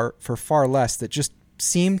for far less that just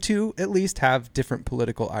seem to at least have different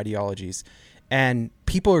political ideologies. And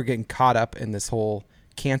people are getting caught up in this whole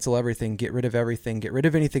cancel everything, get rid of everything, get rid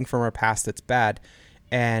of anything from our past that's bad.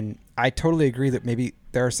 And I totally agree that maybe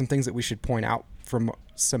there are some things that we should point out from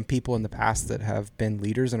some people in the past that have been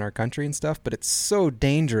leaders in our country and stuff, but it's so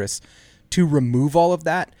dangerous to remove all of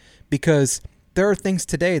that, because there are things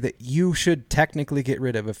today that you should technically get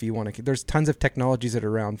rid of if you want to. There's tons of technologies that are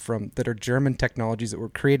around that are German technologies that were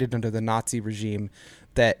created under the Nazi regime,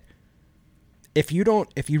 that if you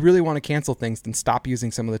really want to cancel things, then stop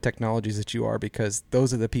using some of the technologies that you are, because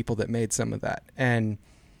those are the people that made some of that. And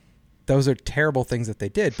those are terrible things that they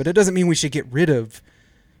did, but it doesn't mean we should get rid of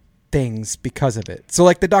things because of it. So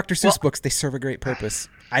like the Dr. Seuss books, they serve a great purpose.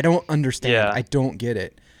 I don't understand. Yeah. I don't get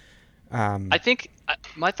it. I think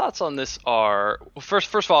my thoughts on this are, well, first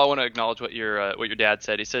of all, I want to acknowledge what your dad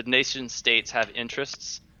said. He said nation states have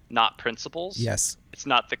interests, not principles. Yes. It's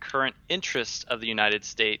not the current interest of the United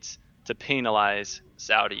States to penalize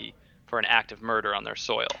Saudi for an act of murder on their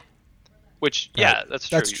soil. Which, right. Yeah, that's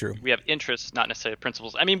true. That's true. We have interests, not necessarily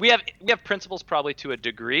principles. I mean, we have principles probably to a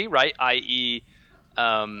degree, right? I.e.,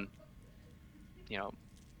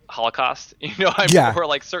 Holocaust, Yeah. or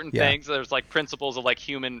like certain things. There's like principles of like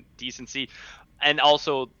human decency, and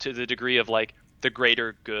also to the degree of like the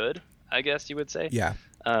greater good, I guess you would say. Yeah.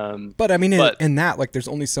 But I mean, in that, like, there's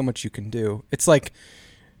only so much you can do. It's like,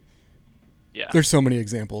 there's so many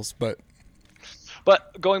examples, but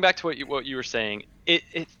going back to what you were saying,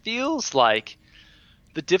 it feels like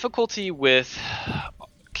the difficulty with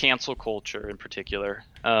cancel culture in particular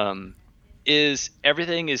is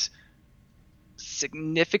everything is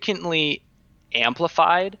significantly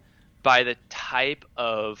amplified by the type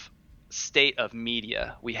of state of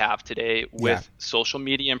media we have today with social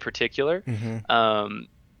media in particular. Mm-hmm.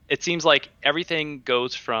 It seems like everything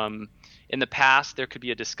goes from, in the past, there could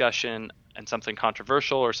be a discussion and something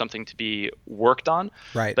controversial or something to be worked on.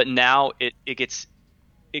 Right. But now it gets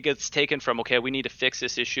it gets taken from, okay, we need to fix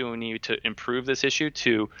this issue, we need to improve this issue,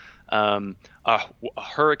 to a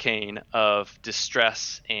hurricane of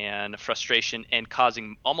distress and frustration, and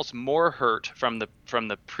causing almost more hurt from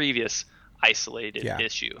the previous isolated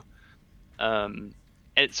issue. And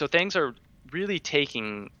so things are really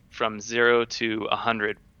taking from 0 to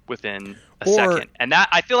 100 within a second, and that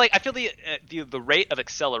I feel the rate of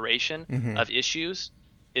acceleration of issues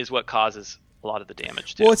is what causes a lot of the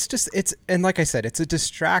damage too. Well, and like I said, it's a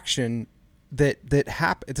distraction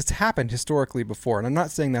it's happened historically before, and I'm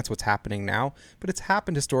not saying that's what's happening now, but it's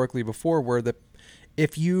happened historically before, where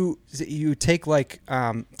if you take like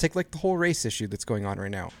the whole race issue that's going on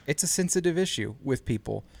right now, it's a sensitive issue with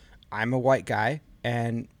people. I'm a white guy,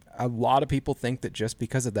 and a lot of people think that just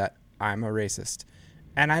because of that, I'm a racist.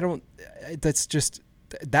 And I don't, that's just,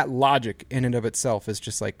 that logic in and of itself is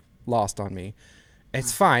just like lost on me.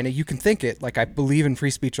 It's fine. You can think it, like, I believe in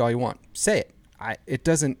free speech all you want. Say it. It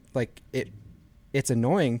doesn't, like, it's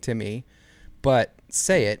annoying to me, but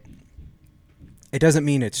say it. It doesn't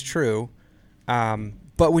mean it's true.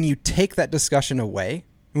 But when you take that discussion away,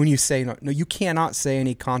 when you say, no, you cannot say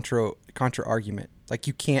any contra argument. Like,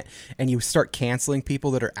 you can't, and you start canceling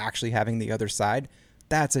people that are actually having the other side,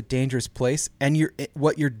 that's a dangerous place. And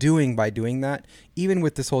what you're doing by doing that, even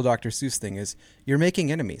with this whole Dr. Seuss thing, is you're making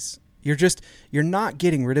enemies. You're not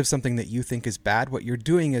getting rid of something that you think is bad. What you're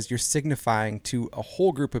doing is you're signifying to a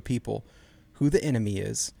whole group of people who the enemy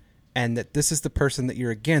is, and that this is the person that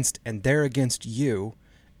you're against, and they're against you.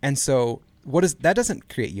 And so that doesn't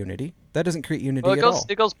create unity. That doesn't create unity at all.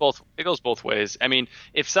 It goes both ways. I mean,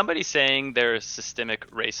 if somebody's saying there's systemic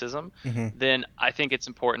racism, then I think it's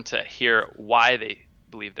important to hear why they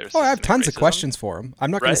believe there's systemic I have tons racism. of questions for them. I'm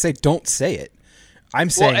not going to say don't say it. I'm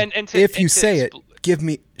saying if you say it,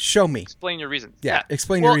 show me. Explain your reasons. Yeah,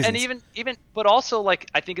 explain your reasons. And even, but also, like,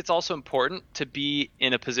 I think it's also important to be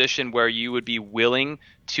in a position where you would be willing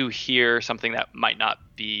to hear something that might not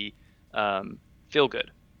be feel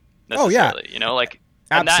good necessarily. You know, like,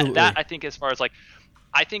 and absolutely. that I think, as far as, like,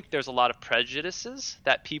 I think there's a lot of prejudices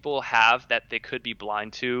that people have that they could be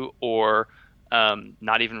blind to, or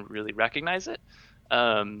not even really recognize it,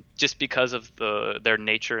 just because of their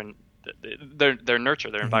nature and their nurture,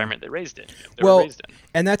 their environment they were raised in.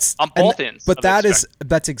 And that's on both ends. But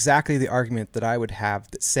that's exactly the argument that I would have,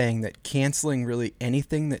 that saying that canceling really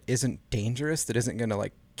anything that isn't dangerous, that isn't going to,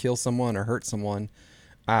 like, kill someone or hurt someone,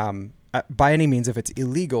 by any means, if it's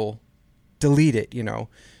illegal, delete it,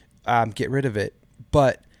 get rid of it.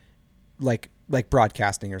 But like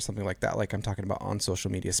broadcasting or something like that, like I'm talking about on social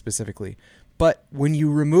media specifically. But when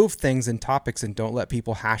you remove things and topics and don't let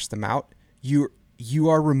people hash them out, you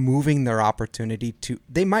are removing their opportunity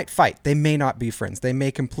they might fight. They may not be friends. They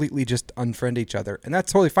may completely just unfriend each other. And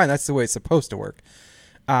that's totally fine. That's the way it's supposed to work.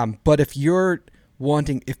 But if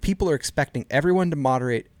people are expecting everyone to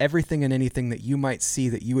moderate everything and anything that you might see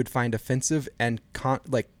that you would find offensive and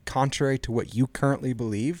contrary to what you currently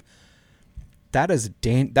believe,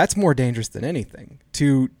 that's more dangerous than anything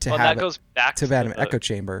have an echo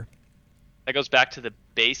chamber. That goes back to the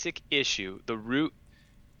basic issue, the root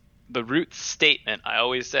statement. I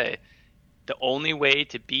always say the only way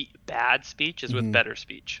to beat bad speech is with better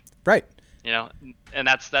speech. Right. And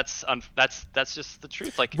that's just the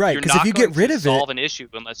truth. Like, right, you're not if you going get rid to of solve an issue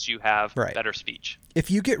unless you have right. better speech. If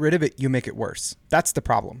you get rid of it, you make it worse. That's the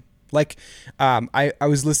problem. Like, I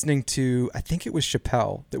was listening to, I think it was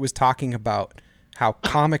Chappelle, that was talking about how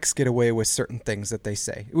comics get away with certain things that they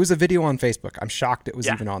say. It was a video on Facebook. I'm shocked it was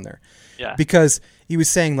even on there. Yeah. Because he was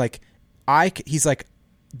saying, like, he's like,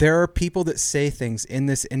 there are people that say things in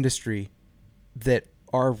this industry that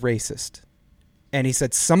are racist. And he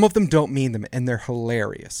said, some of them don't mean them, and they're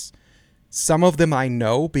hilarious. Some of them I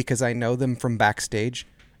know, because I know them from backstage,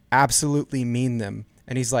 absolutely mean them.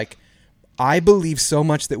 And he's like, I believe so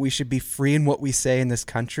much that we should be free in what we say in this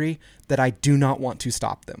country that I do not want to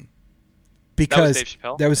stop them. Because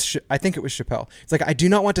that was Dave Chappelle? I think it was Chappelle. It's like, I do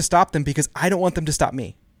not want to stop them because I don't want them to stop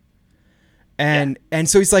me. And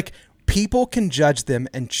so he's like, people can judge them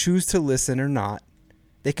and choose to listen or not.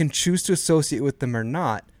 They can choose to associate with them or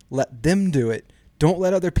not. Let them do it. Don't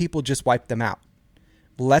let other people just wipe them out.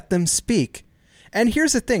 Let them speak. And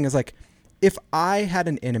here's the thing, is like, if I had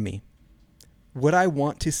an enemy, would I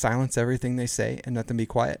want to silence everything they say and let them be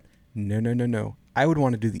quiet? No. I would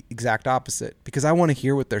want to do the exact opposite, because I want to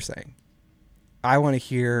hear what they're saying. I want to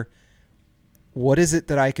hear, what is it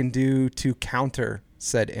that I can do to counter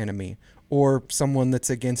said enemy or someone that's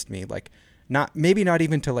against me? Like, maybe not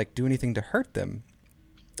even to, like, do anything to hurt them.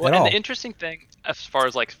 Well, and the interesting thing, as far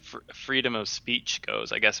as, like, freedom of speech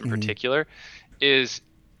goes, I guess in particular, is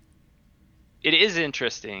it is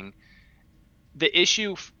interesting the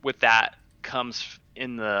issue with that comes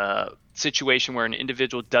in the situation where an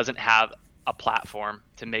individual doesn't have a platform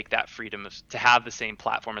to make that freedom to have the same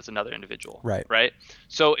platform as another individual. Right.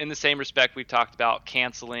 So in the same respect, we've talked about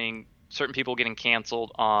canceling certain people getting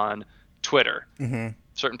canceled on Twitter,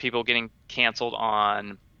 certain people getting canceled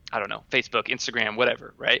on, I don't know, Facebook, Instagram,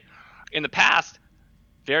 whatever. Right. In the past,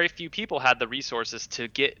 very few people had the resources to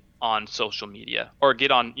get on social media or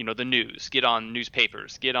get on, the news, get on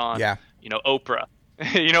newspapers, get on, Oprah,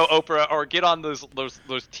 Oprah, or get on those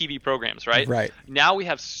TV programs, right? Right. Now we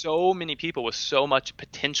have so many people with so much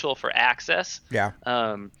potential for access,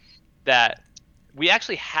 that we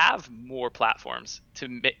actually have more platforms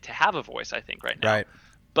to have a voice, I think, right now. Right.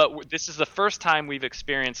 But this is the first time we've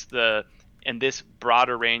experienced in this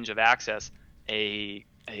broader range of access, a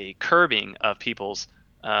curbing of people's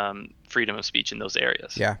freedom of speech in those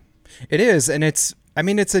areas. Yeah, it is. And it's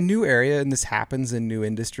a new area, and this happens in new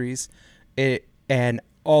industries. And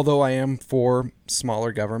although I am for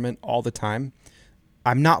smaller government all the time,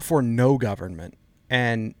 I'm not for no government.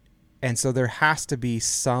 And so there has to be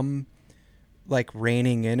some like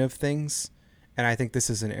reining in of things. And I think this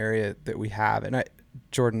is an area that we have. And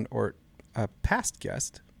Jordan, or a past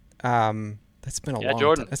guest, that's been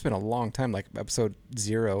a long time, like episode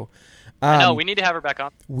 0. I know, we need to have her back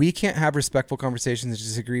on. We can't have respectful conversations and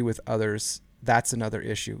disagree with others. That's another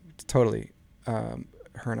issue. Totally.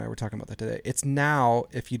 Her and I were talking about that today. It's now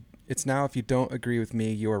if you don't agree with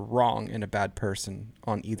me, you're wrong and a bad person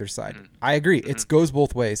on either side. I agree. It goes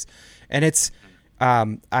both ways. And it's she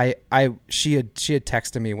had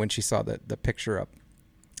texted me when she saw the picture up.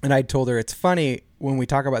 And I told her it's funny when we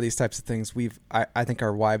talk about these types of things. I think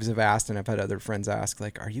our wives have asked, and I've had other friends ask,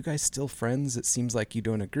 like, "Are you guys still friends? It seems like you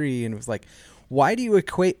don't agree." And it was like, why do you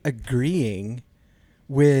equate agreeing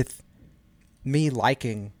with me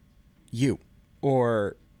liking you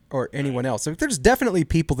or anyone else? So there's definitely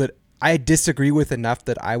people that I disagree with enough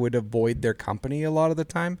that I would avoid their company a lot of the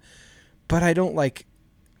time, but I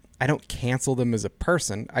don't cancel them as a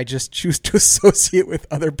person. I just choose to associate with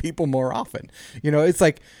other people more often. It's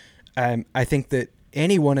like, I think that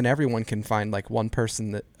anyone and everyone can find like one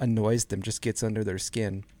person that annoys them, just gets under their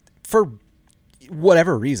skin for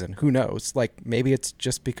whatever reason. Who knows? Like maybe it's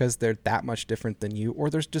just because they're that much different than you, or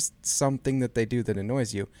there's just something that they do that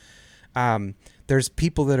annoys you. There's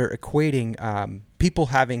people that are equating people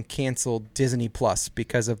having canceled Disney Plus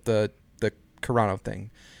because of the Corona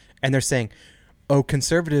thing. And they're saying, oh,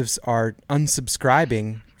 conservatives are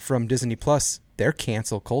unsubscribing from Disney Plus. They're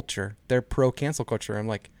cancel culture. They're pro cancel culture. I'm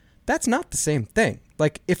like, that's not the same thing.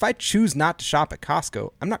 Like if I choose not to shop at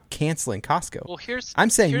Costco, I'm not canceling Costco. Well, I'm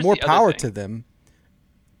saying more power to them.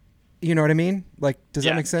 You know what I mean? Like, does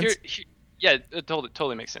that make sense? Yeah, it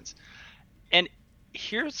totally makes sense. And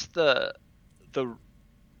here's the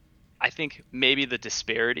I think maybe the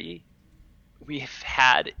disparity we've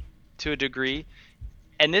had to a degree.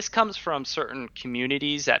 And this comes from certain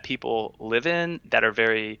communities that people live in that are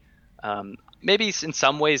very, maybe in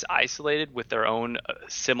some ways isolated with their own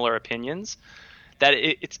similar opinions. That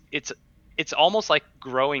it's almost like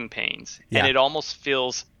growing pains, and it almost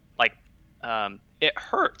feels like it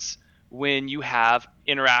hurts when you have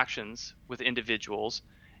interactions with individuals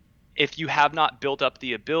if you have not built up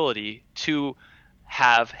the ability to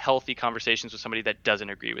have healthy conversations with somebody that doesn't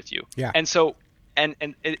agree with you. Yeah. And so,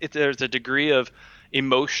 there's a degree of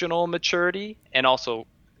emotional maturity and also,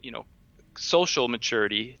 social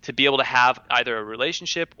maturity to be able to have either a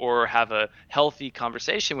relationship or have a healthy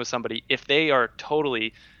conversation with somebody if they are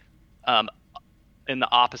totally in the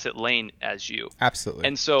opposite lane as you. Absolutely.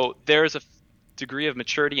 And so there's a degree of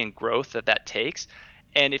maturity and growth that takes.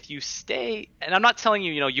 And if you stay, and I'm not telling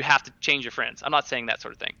you, you have to change your friends. I'm not saying that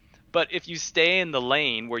sort of thing. But if you stay in the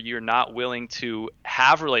lane where you're not willing to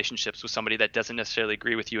have relationships with somebody that doesn't necessarily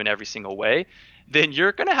agree with you in every single way, then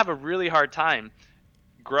you're going to have a really hard time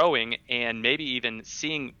growing and maybe even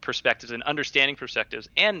seeing perspectives and understanding perspectives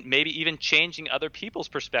and maybe even changing other people's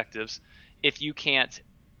perspectives if you can't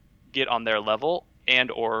get on their level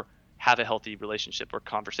and or have a healthy relationship or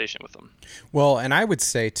conversation with them. Well, and I would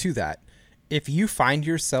say to that, if you find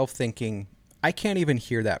yourself thinking, I can't even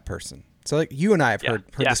hear that person. So like you and I have heard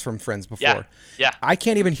this from friends before. Yeah. I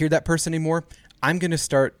can't even hear that person anymore. I'm going to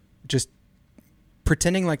start just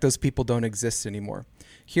pretending like those people don't exist anymore.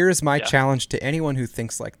 Here is my challenge to anyone who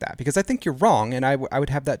thinks like that, because I think you're wrong, and I would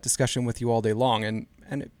have that discussion with you all day long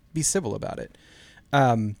and be civil about it.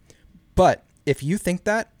 But if you think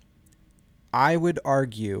that, I would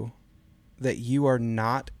argue that you are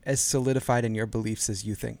not as solidified in your beliefs as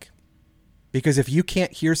you think. Because if you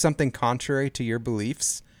can't hear something contrary to your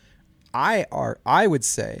beliefs, I would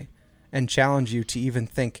say and challenge you to even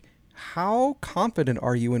think, how confident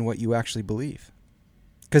are you in what you actually believe?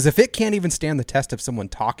 Because if it can't even stand the test of someone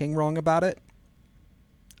talking wrong about it,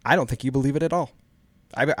 I don't think you believe it at all.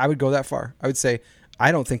 I would go that far. I would say,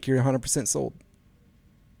 I don't think you're 100% sold.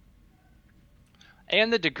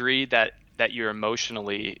 And the degree that you're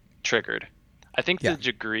emotionally triggered. I think the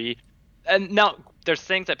degree, and now there's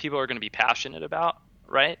things that people are going to be passionate about,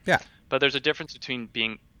 right? Yeah. But there's a difference between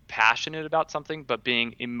being passionate about something, but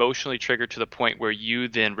being emotionally triggered to the point where you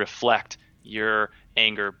then reflect your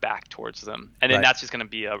anger back towards them. And then that's just going to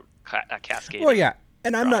be a cascade. Well, yeah.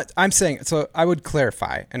 And I'm saying, so I would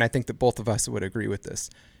clarify, and I think that both of us would agree with this.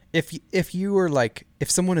 If you were like, if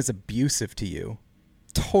someone is abusive to you,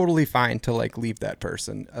 totally fine to like leave that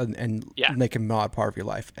person and make him not part of your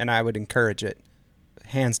life. And I would encourage it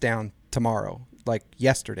hands down tomorrow, like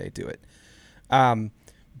yesterday, do it.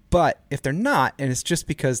 But if they're not, and it's just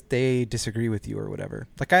because they disagree with you or whatever,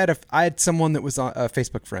 like I had someone that was a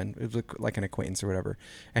Facebook friend, it was like an acquaintance or whatever.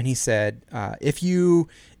 And he said, if you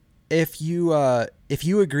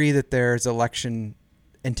agree that there's election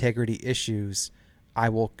integrity issues, I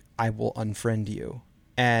will unfriend you.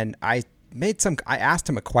 And I asked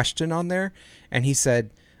him a question on there, and he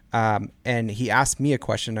said, and he asked me a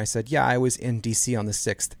question. I said, yeah, I was in DC on the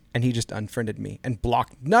 6th, and he just unfriended me and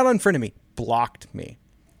blocked me.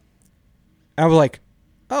 And I was like,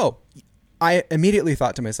 oh, I immediately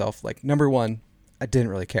thought to myself, like, number one, I didn't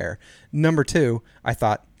really care. Number two, I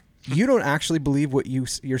thought, you don't actually believe what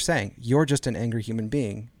you're saying. You're just an angry human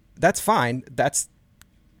being. That's fine.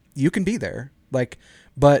 You can be there. Like,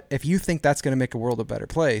 but if you think that's going to make a world a better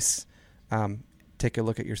place, take a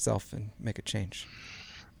look at yourself and make a change.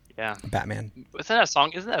 Yeah. Batman. Isn't that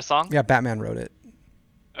a song? Yeah, Batman wrote it.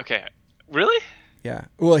 Okay. Really? Yeah.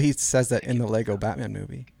 Well, he says that in the Lego Batman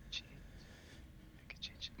movie.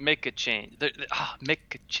 Make a change.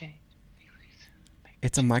 Make a change.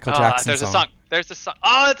 It's a Michael Jackson song. There's a song.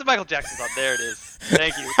 Oh, it's a Michael Jackson song. There it is.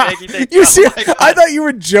 Thank you. You see, I thought you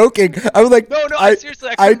were joking. I was like, no,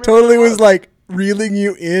 seriously. I totally was like reeling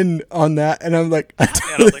you in on that, and I'm like, I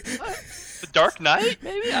was like, what? The Dark Knight?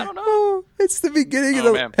 Maybe, I don't know. Oh, it's the beginning of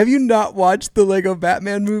the. Man. Have you not watched the Lego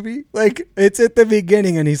Batman movie? Like, it's at the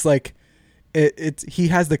beginning, and he's like, he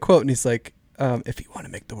has the quote, and he's like, if you want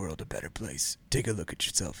to make the world a better place, take a look at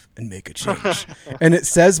yourself and make a change. And it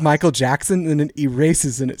says Michael Jackson, and it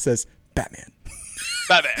erases, and it says Batman.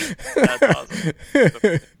 Batman. That's awesome.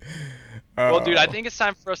 Well, dude, I think it's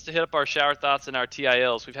time for us to hit up our shower thoughts and our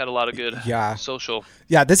TILs. We've had a lot of good social.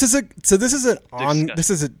 Yeah,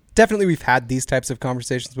 definitely we've had these types of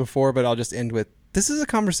conversations before, but I'll just end with, this is a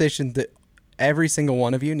conversation that every single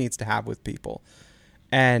one of you needs to have with people.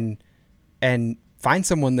 And find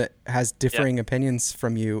someone that has differing opinions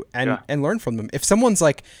from you and learn from them. If someone's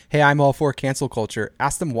like, hey, I'm all for cancel culture,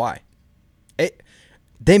 ask them why.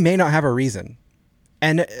 They may not have a reason.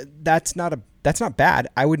 And that's not bad.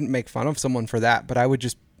 I wouldn't make fun of someone for that, but I would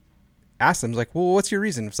just ask them, like, well, what's your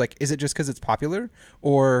reason? It's like, is it just because it's popular,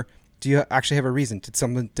 or do you actually have a reason? Did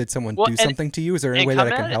someone do something to you? Is there any way that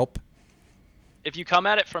I can help? If you come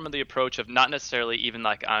at it from the approach of not necessarily even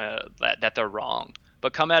like that they're wrong,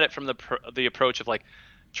 but come at it from the approach of like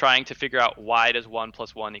trying to figure out why does 1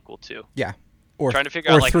 + 1 = 2? Yeah. Or trying to figure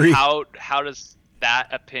out like 3. how does that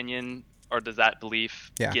opinion or does that belief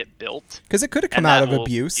get built? Because it could have come out of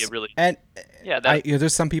abuse.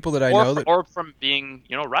 There's some people that I know that, or from being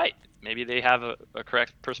right. Maybe they have a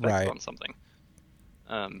correct perspective on something.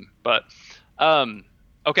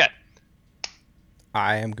 Okay.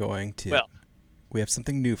 I am going to. Well, we have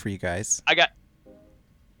something new for you guys.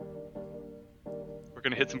 We're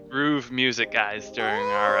gonna hit some groove music, guys, during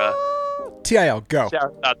our TIL. Go.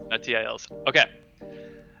 TILs. Okay.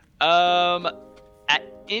 At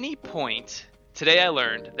any point today, I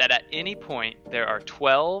learned that at any point there are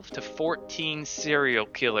 12 to 14 serial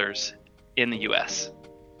killers in the U.S.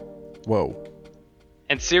 Whoa.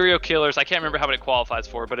 And serial killers, I can't remember how many it qualifies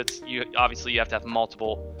for, but obviously you have to have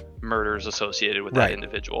multiple murders associated with that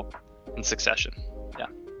individual in succession. Yeah.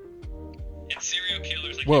 And serial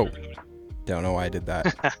killers. Whoa. Don't know why I did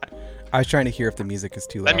that. I was trying to hear if the music is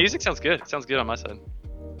too loud. That music sounds good. It sounds good on my side.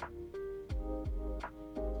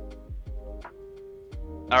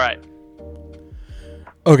 All right.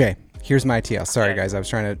 Okay. Here's my TL. Sorry, guys.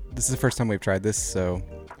 This is the first time we've tried this, so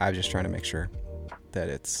I was just trying to make sure that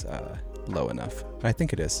it's low enough. I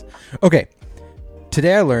think it is. Okay.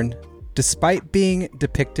 Today I learned, despite being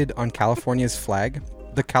depicted on California's flag,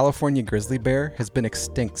 the California grizzly bear has been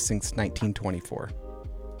extinct since 1924.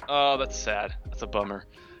 Oh, that's sad. That's a bummer.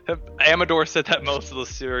 Amador said that most of the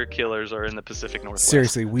serial killers are in the Pacific Northwest.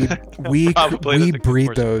 Seriously, we breed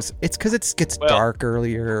those. It's because it gets dark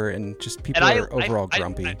earlier and just people are overall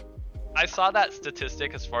grumpy. I saw that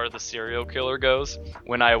statistic as far as the serial killer goes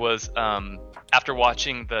when I was after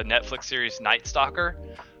watching the Netflix series Night Stalker,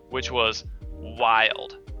 which was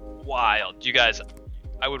wild. You guys,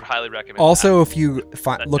 I would highly recommend. Also, if you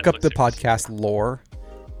look up Netflix the series. podcast Lore,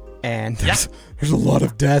 and there's a lot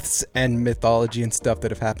of deaths and mythology and stuff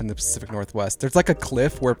that have happened in the Pacific Northwest. There's like a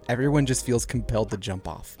cliff where everyone just feels compelled to jump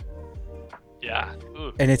off. Yeah.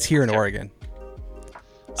 Ooh. And it's here in Oregon.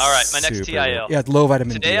 All right, my next Super TIL. low. Yeah, low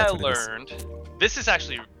vitamin D. Today I that's what it is.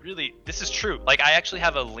 learned, this is true. Like, I actually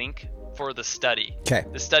have a link for the study. Okay.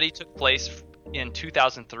 The study took place in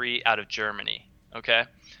 2003 out of Germany. Okay.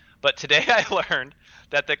 But today I learned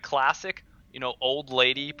that the classic, old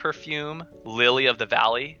lady perfume, Lily of the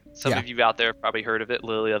Valley, some of you out there have probably heard of it,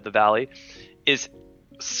 Lily of the Valley, is,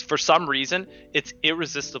 for some reason, it's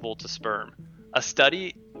irresistible to sperm. A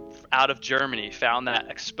study out of Germany found that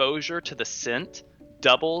exposure to the scent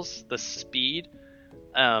doubles the speed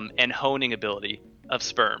and honing ability of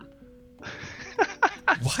sperm.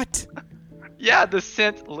 What? Yeah, the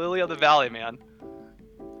scent Lily of the Valley, man.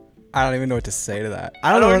 I don't even know what to say to that.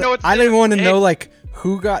 I don't know what to I don't say. even want to Hey, know like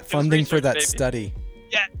who got funding for research, that baby. study.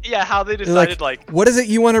 Yeah, how they decided, like, what is it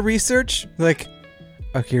you want to research? Like,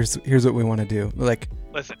 okay, here's what we want to do. Like,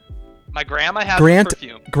 listen, my grandma has grant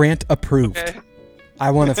perfume. grant approved. Okay? I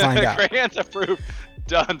want to find out. Grant approved.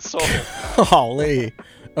 Done. Sold. Holy.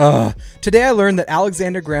 Today I learned that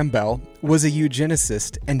Alexander Graham Bell was a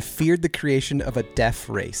eugenicist and feared the creation of a deaf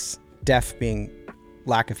race, deaf being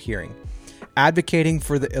lack of hearing, advocating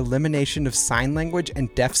for the elimination of sign language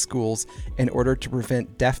and deaf schools in order to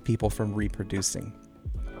prevent deaf people from reproducing.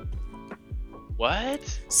 What?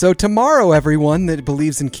 So tomorrow, everyone that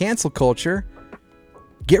believes in cancel culture,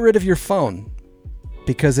 get rid of your phone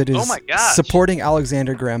because it is Oh my gosh. supporting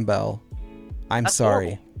Alexander Graham Bell. I'm That's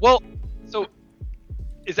sorry. horrible. Well, so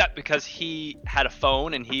is that because he had a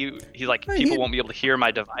phone and he's like, No, people he- won't be able to hear my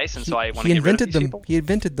device, and so I want He to get rid of invented these them. people? He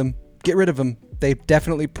invented them. Get rid of them. They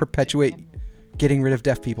definitely perpetuate getting rid of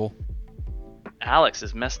deaf people. Alex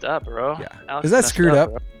is messed up, bro. Yeah. Alex Is that messed screwed up?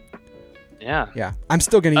 bro. Yeah. Yeah. I'm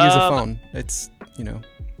still going to use a Um, phone. It's,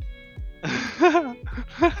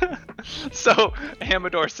 So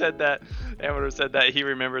Amador said that he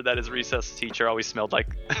remembered that his recess teacher always smelled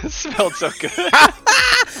so good.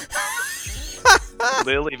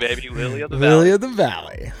 Lily, baby, Lily of the Valley. Lily of the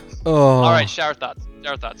Valley. Oh. All right, shower thoughts.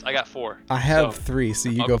 I got 4. I have So, 3, so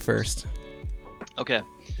you I'll- go first. Okay.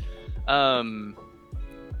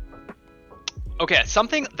 Okay,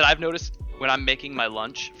 something that I've noticed when I'm making my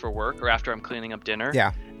lunch for work or after I'm cleaning up dinner.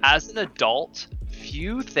 Yeah. As an adult,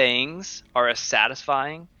 few things are as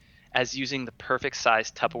satisfying as using the perfect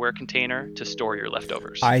size Tupperware container to store your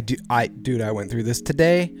leftovers. Dude, I went through this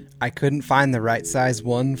today. I couldn't find the right size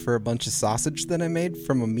one for a bunch of sausage that I made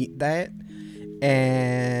from a meat diet.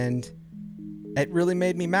 And it really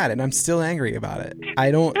made me mad, and I'm still angry about it. I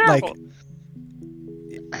don't Terrible. like.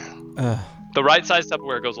 The right size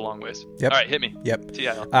Tupperware goes a long ways. Yep. All right, hit me. Yep.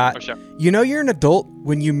 TIL. Uh, Or shower. You know you're an adult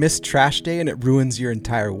when you miss trash day and it ruins your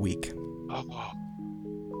entire week. Oh.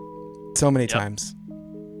 So many Yep. times.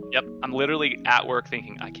 Yep. I'm literally at work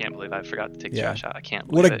thinking, I can't believe I forgot to take the Yeah. trash out. I can't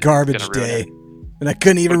What believe a it. garbage It's gonna ruin day. it. And I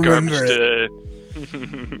couldn't even What a remember garbage it.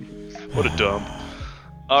 day. What a dump.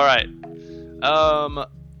 All right.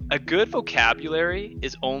 A good vocabulary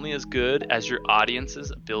is only as good as your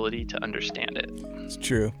audience's ability to understand it. It's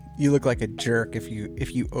true. You look like a jerk if you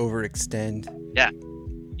overextend. Yeah.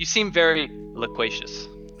 You seem very loquacious.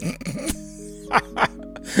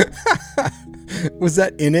 Was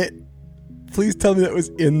that in it? Please tell me that was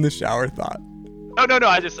in the shower thought. No.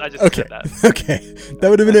 I just Okay. said that. Okay. That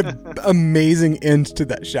would have been an amazing end to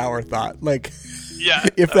that shower thought. Like, Yeah.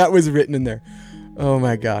 if that was written in there. Oh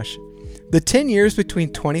my gosh. The 10 years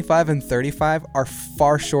between 25 and 35 are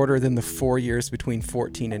far shorter than the 4 years between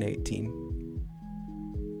 14 and 18.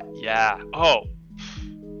 Yeah. Oh.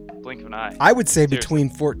 Blink of an eye. I would say Seriously. between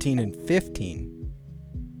 14 and 15.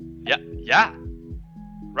 Yeah. Yeah.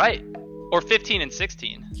 Right. Or 15 and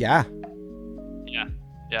 16. Yeah.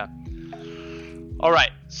 Yeah. All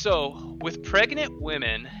right. So, with pregnant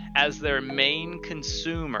women as their main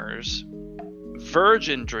consumers,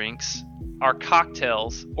 virgin drinks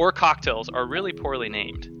cocktails are really poorly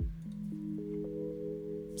named.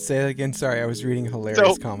 Say that again. Sorry, I was reading a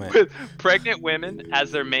hilarious comment. With pregnant women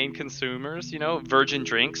as their main consumers, virgin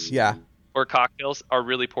drinks Yeah. or cocktails are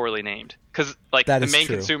really poorly named because, like, That the is main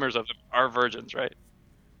true. consumers of them are virgins, right?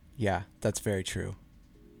 Yeah, that's very true.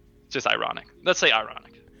 It's just ironic. Let's say ironic.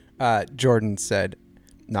 Jordan said,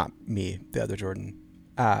 not me, the other Jordan.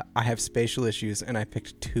 I have spatial issues and I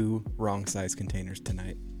picked 2 wrong size containers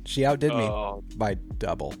tonight. She outdid me Oh. by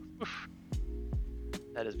double.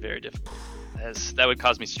 That is very difficult. That would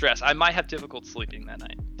cause me stress. I might have difficulty sleeping that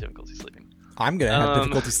night. I'm going to have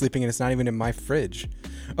difficulty sleeping, and it's not even in my fridge.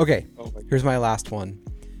 Okay, here's my last one.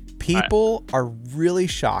 People are really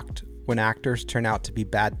shocked when actors turn out to be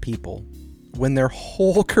bad people when their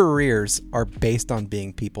whole careers are based on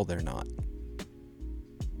being people they're not.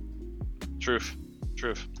 Truth.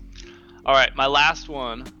 All right, my last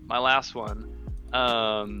one.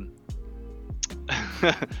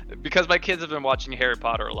 Because my kids have been watching Harry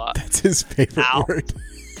Potter a lot. That's his favorite word.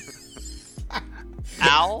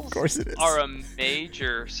 Owls of course it is. Are a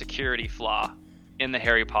major security flaw in the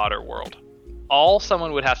Harry Potter world. All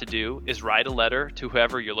someone would have to do is write a letter to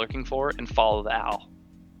whoever you're looking for and follow the owl.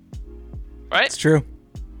 Right? It's true.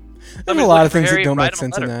 There's a lot of things that don't make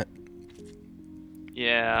sense in that.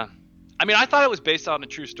 Yeah. I mean, I thought it was based on a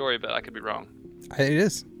true story, but I could be wrong. It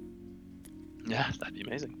is. Yeah, that'd be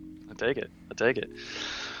amazing. I'll take it.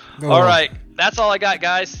 All right. That's all I got,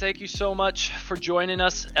 guys. Thank you so much for joining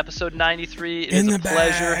us. Episode 93. It is a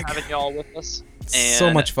pleasure having y'all with us. And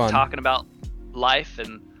so much fun. Talking about life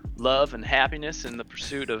and love and happiness and the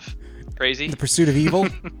pursuit of crazy. The pursuit of evil.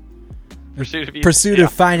 Pursuit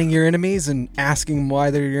of finding your enemies and asking them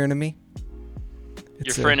why they're your enemy.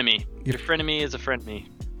 Your frenemy. Your frenemy is a friend me.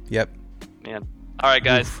 Yep. Man. All right,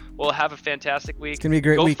 guys. Well, have a fantastic week. It's going to be a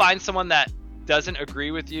great week. Go find someone that doesn't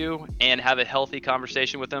agree with you and have a healthy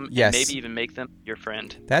conversation with them. Yes. And maybe even make them your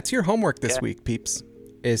friend. That's your homework this week, peeps,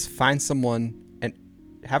 is find someone and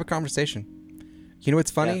have a conversation. You know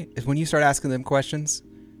what's funny is when you start asking them questions,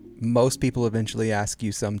 most people eventually ask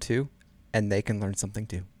you some too, and they can learn something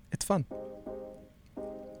too. It's fun.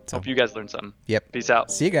 So, hope you guys learned something. Yep. Peace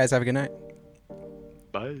out. See you guys. Have a good night.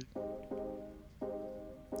 Bye.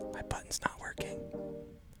 My button's not working.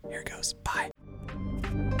 Here it goes. Bye.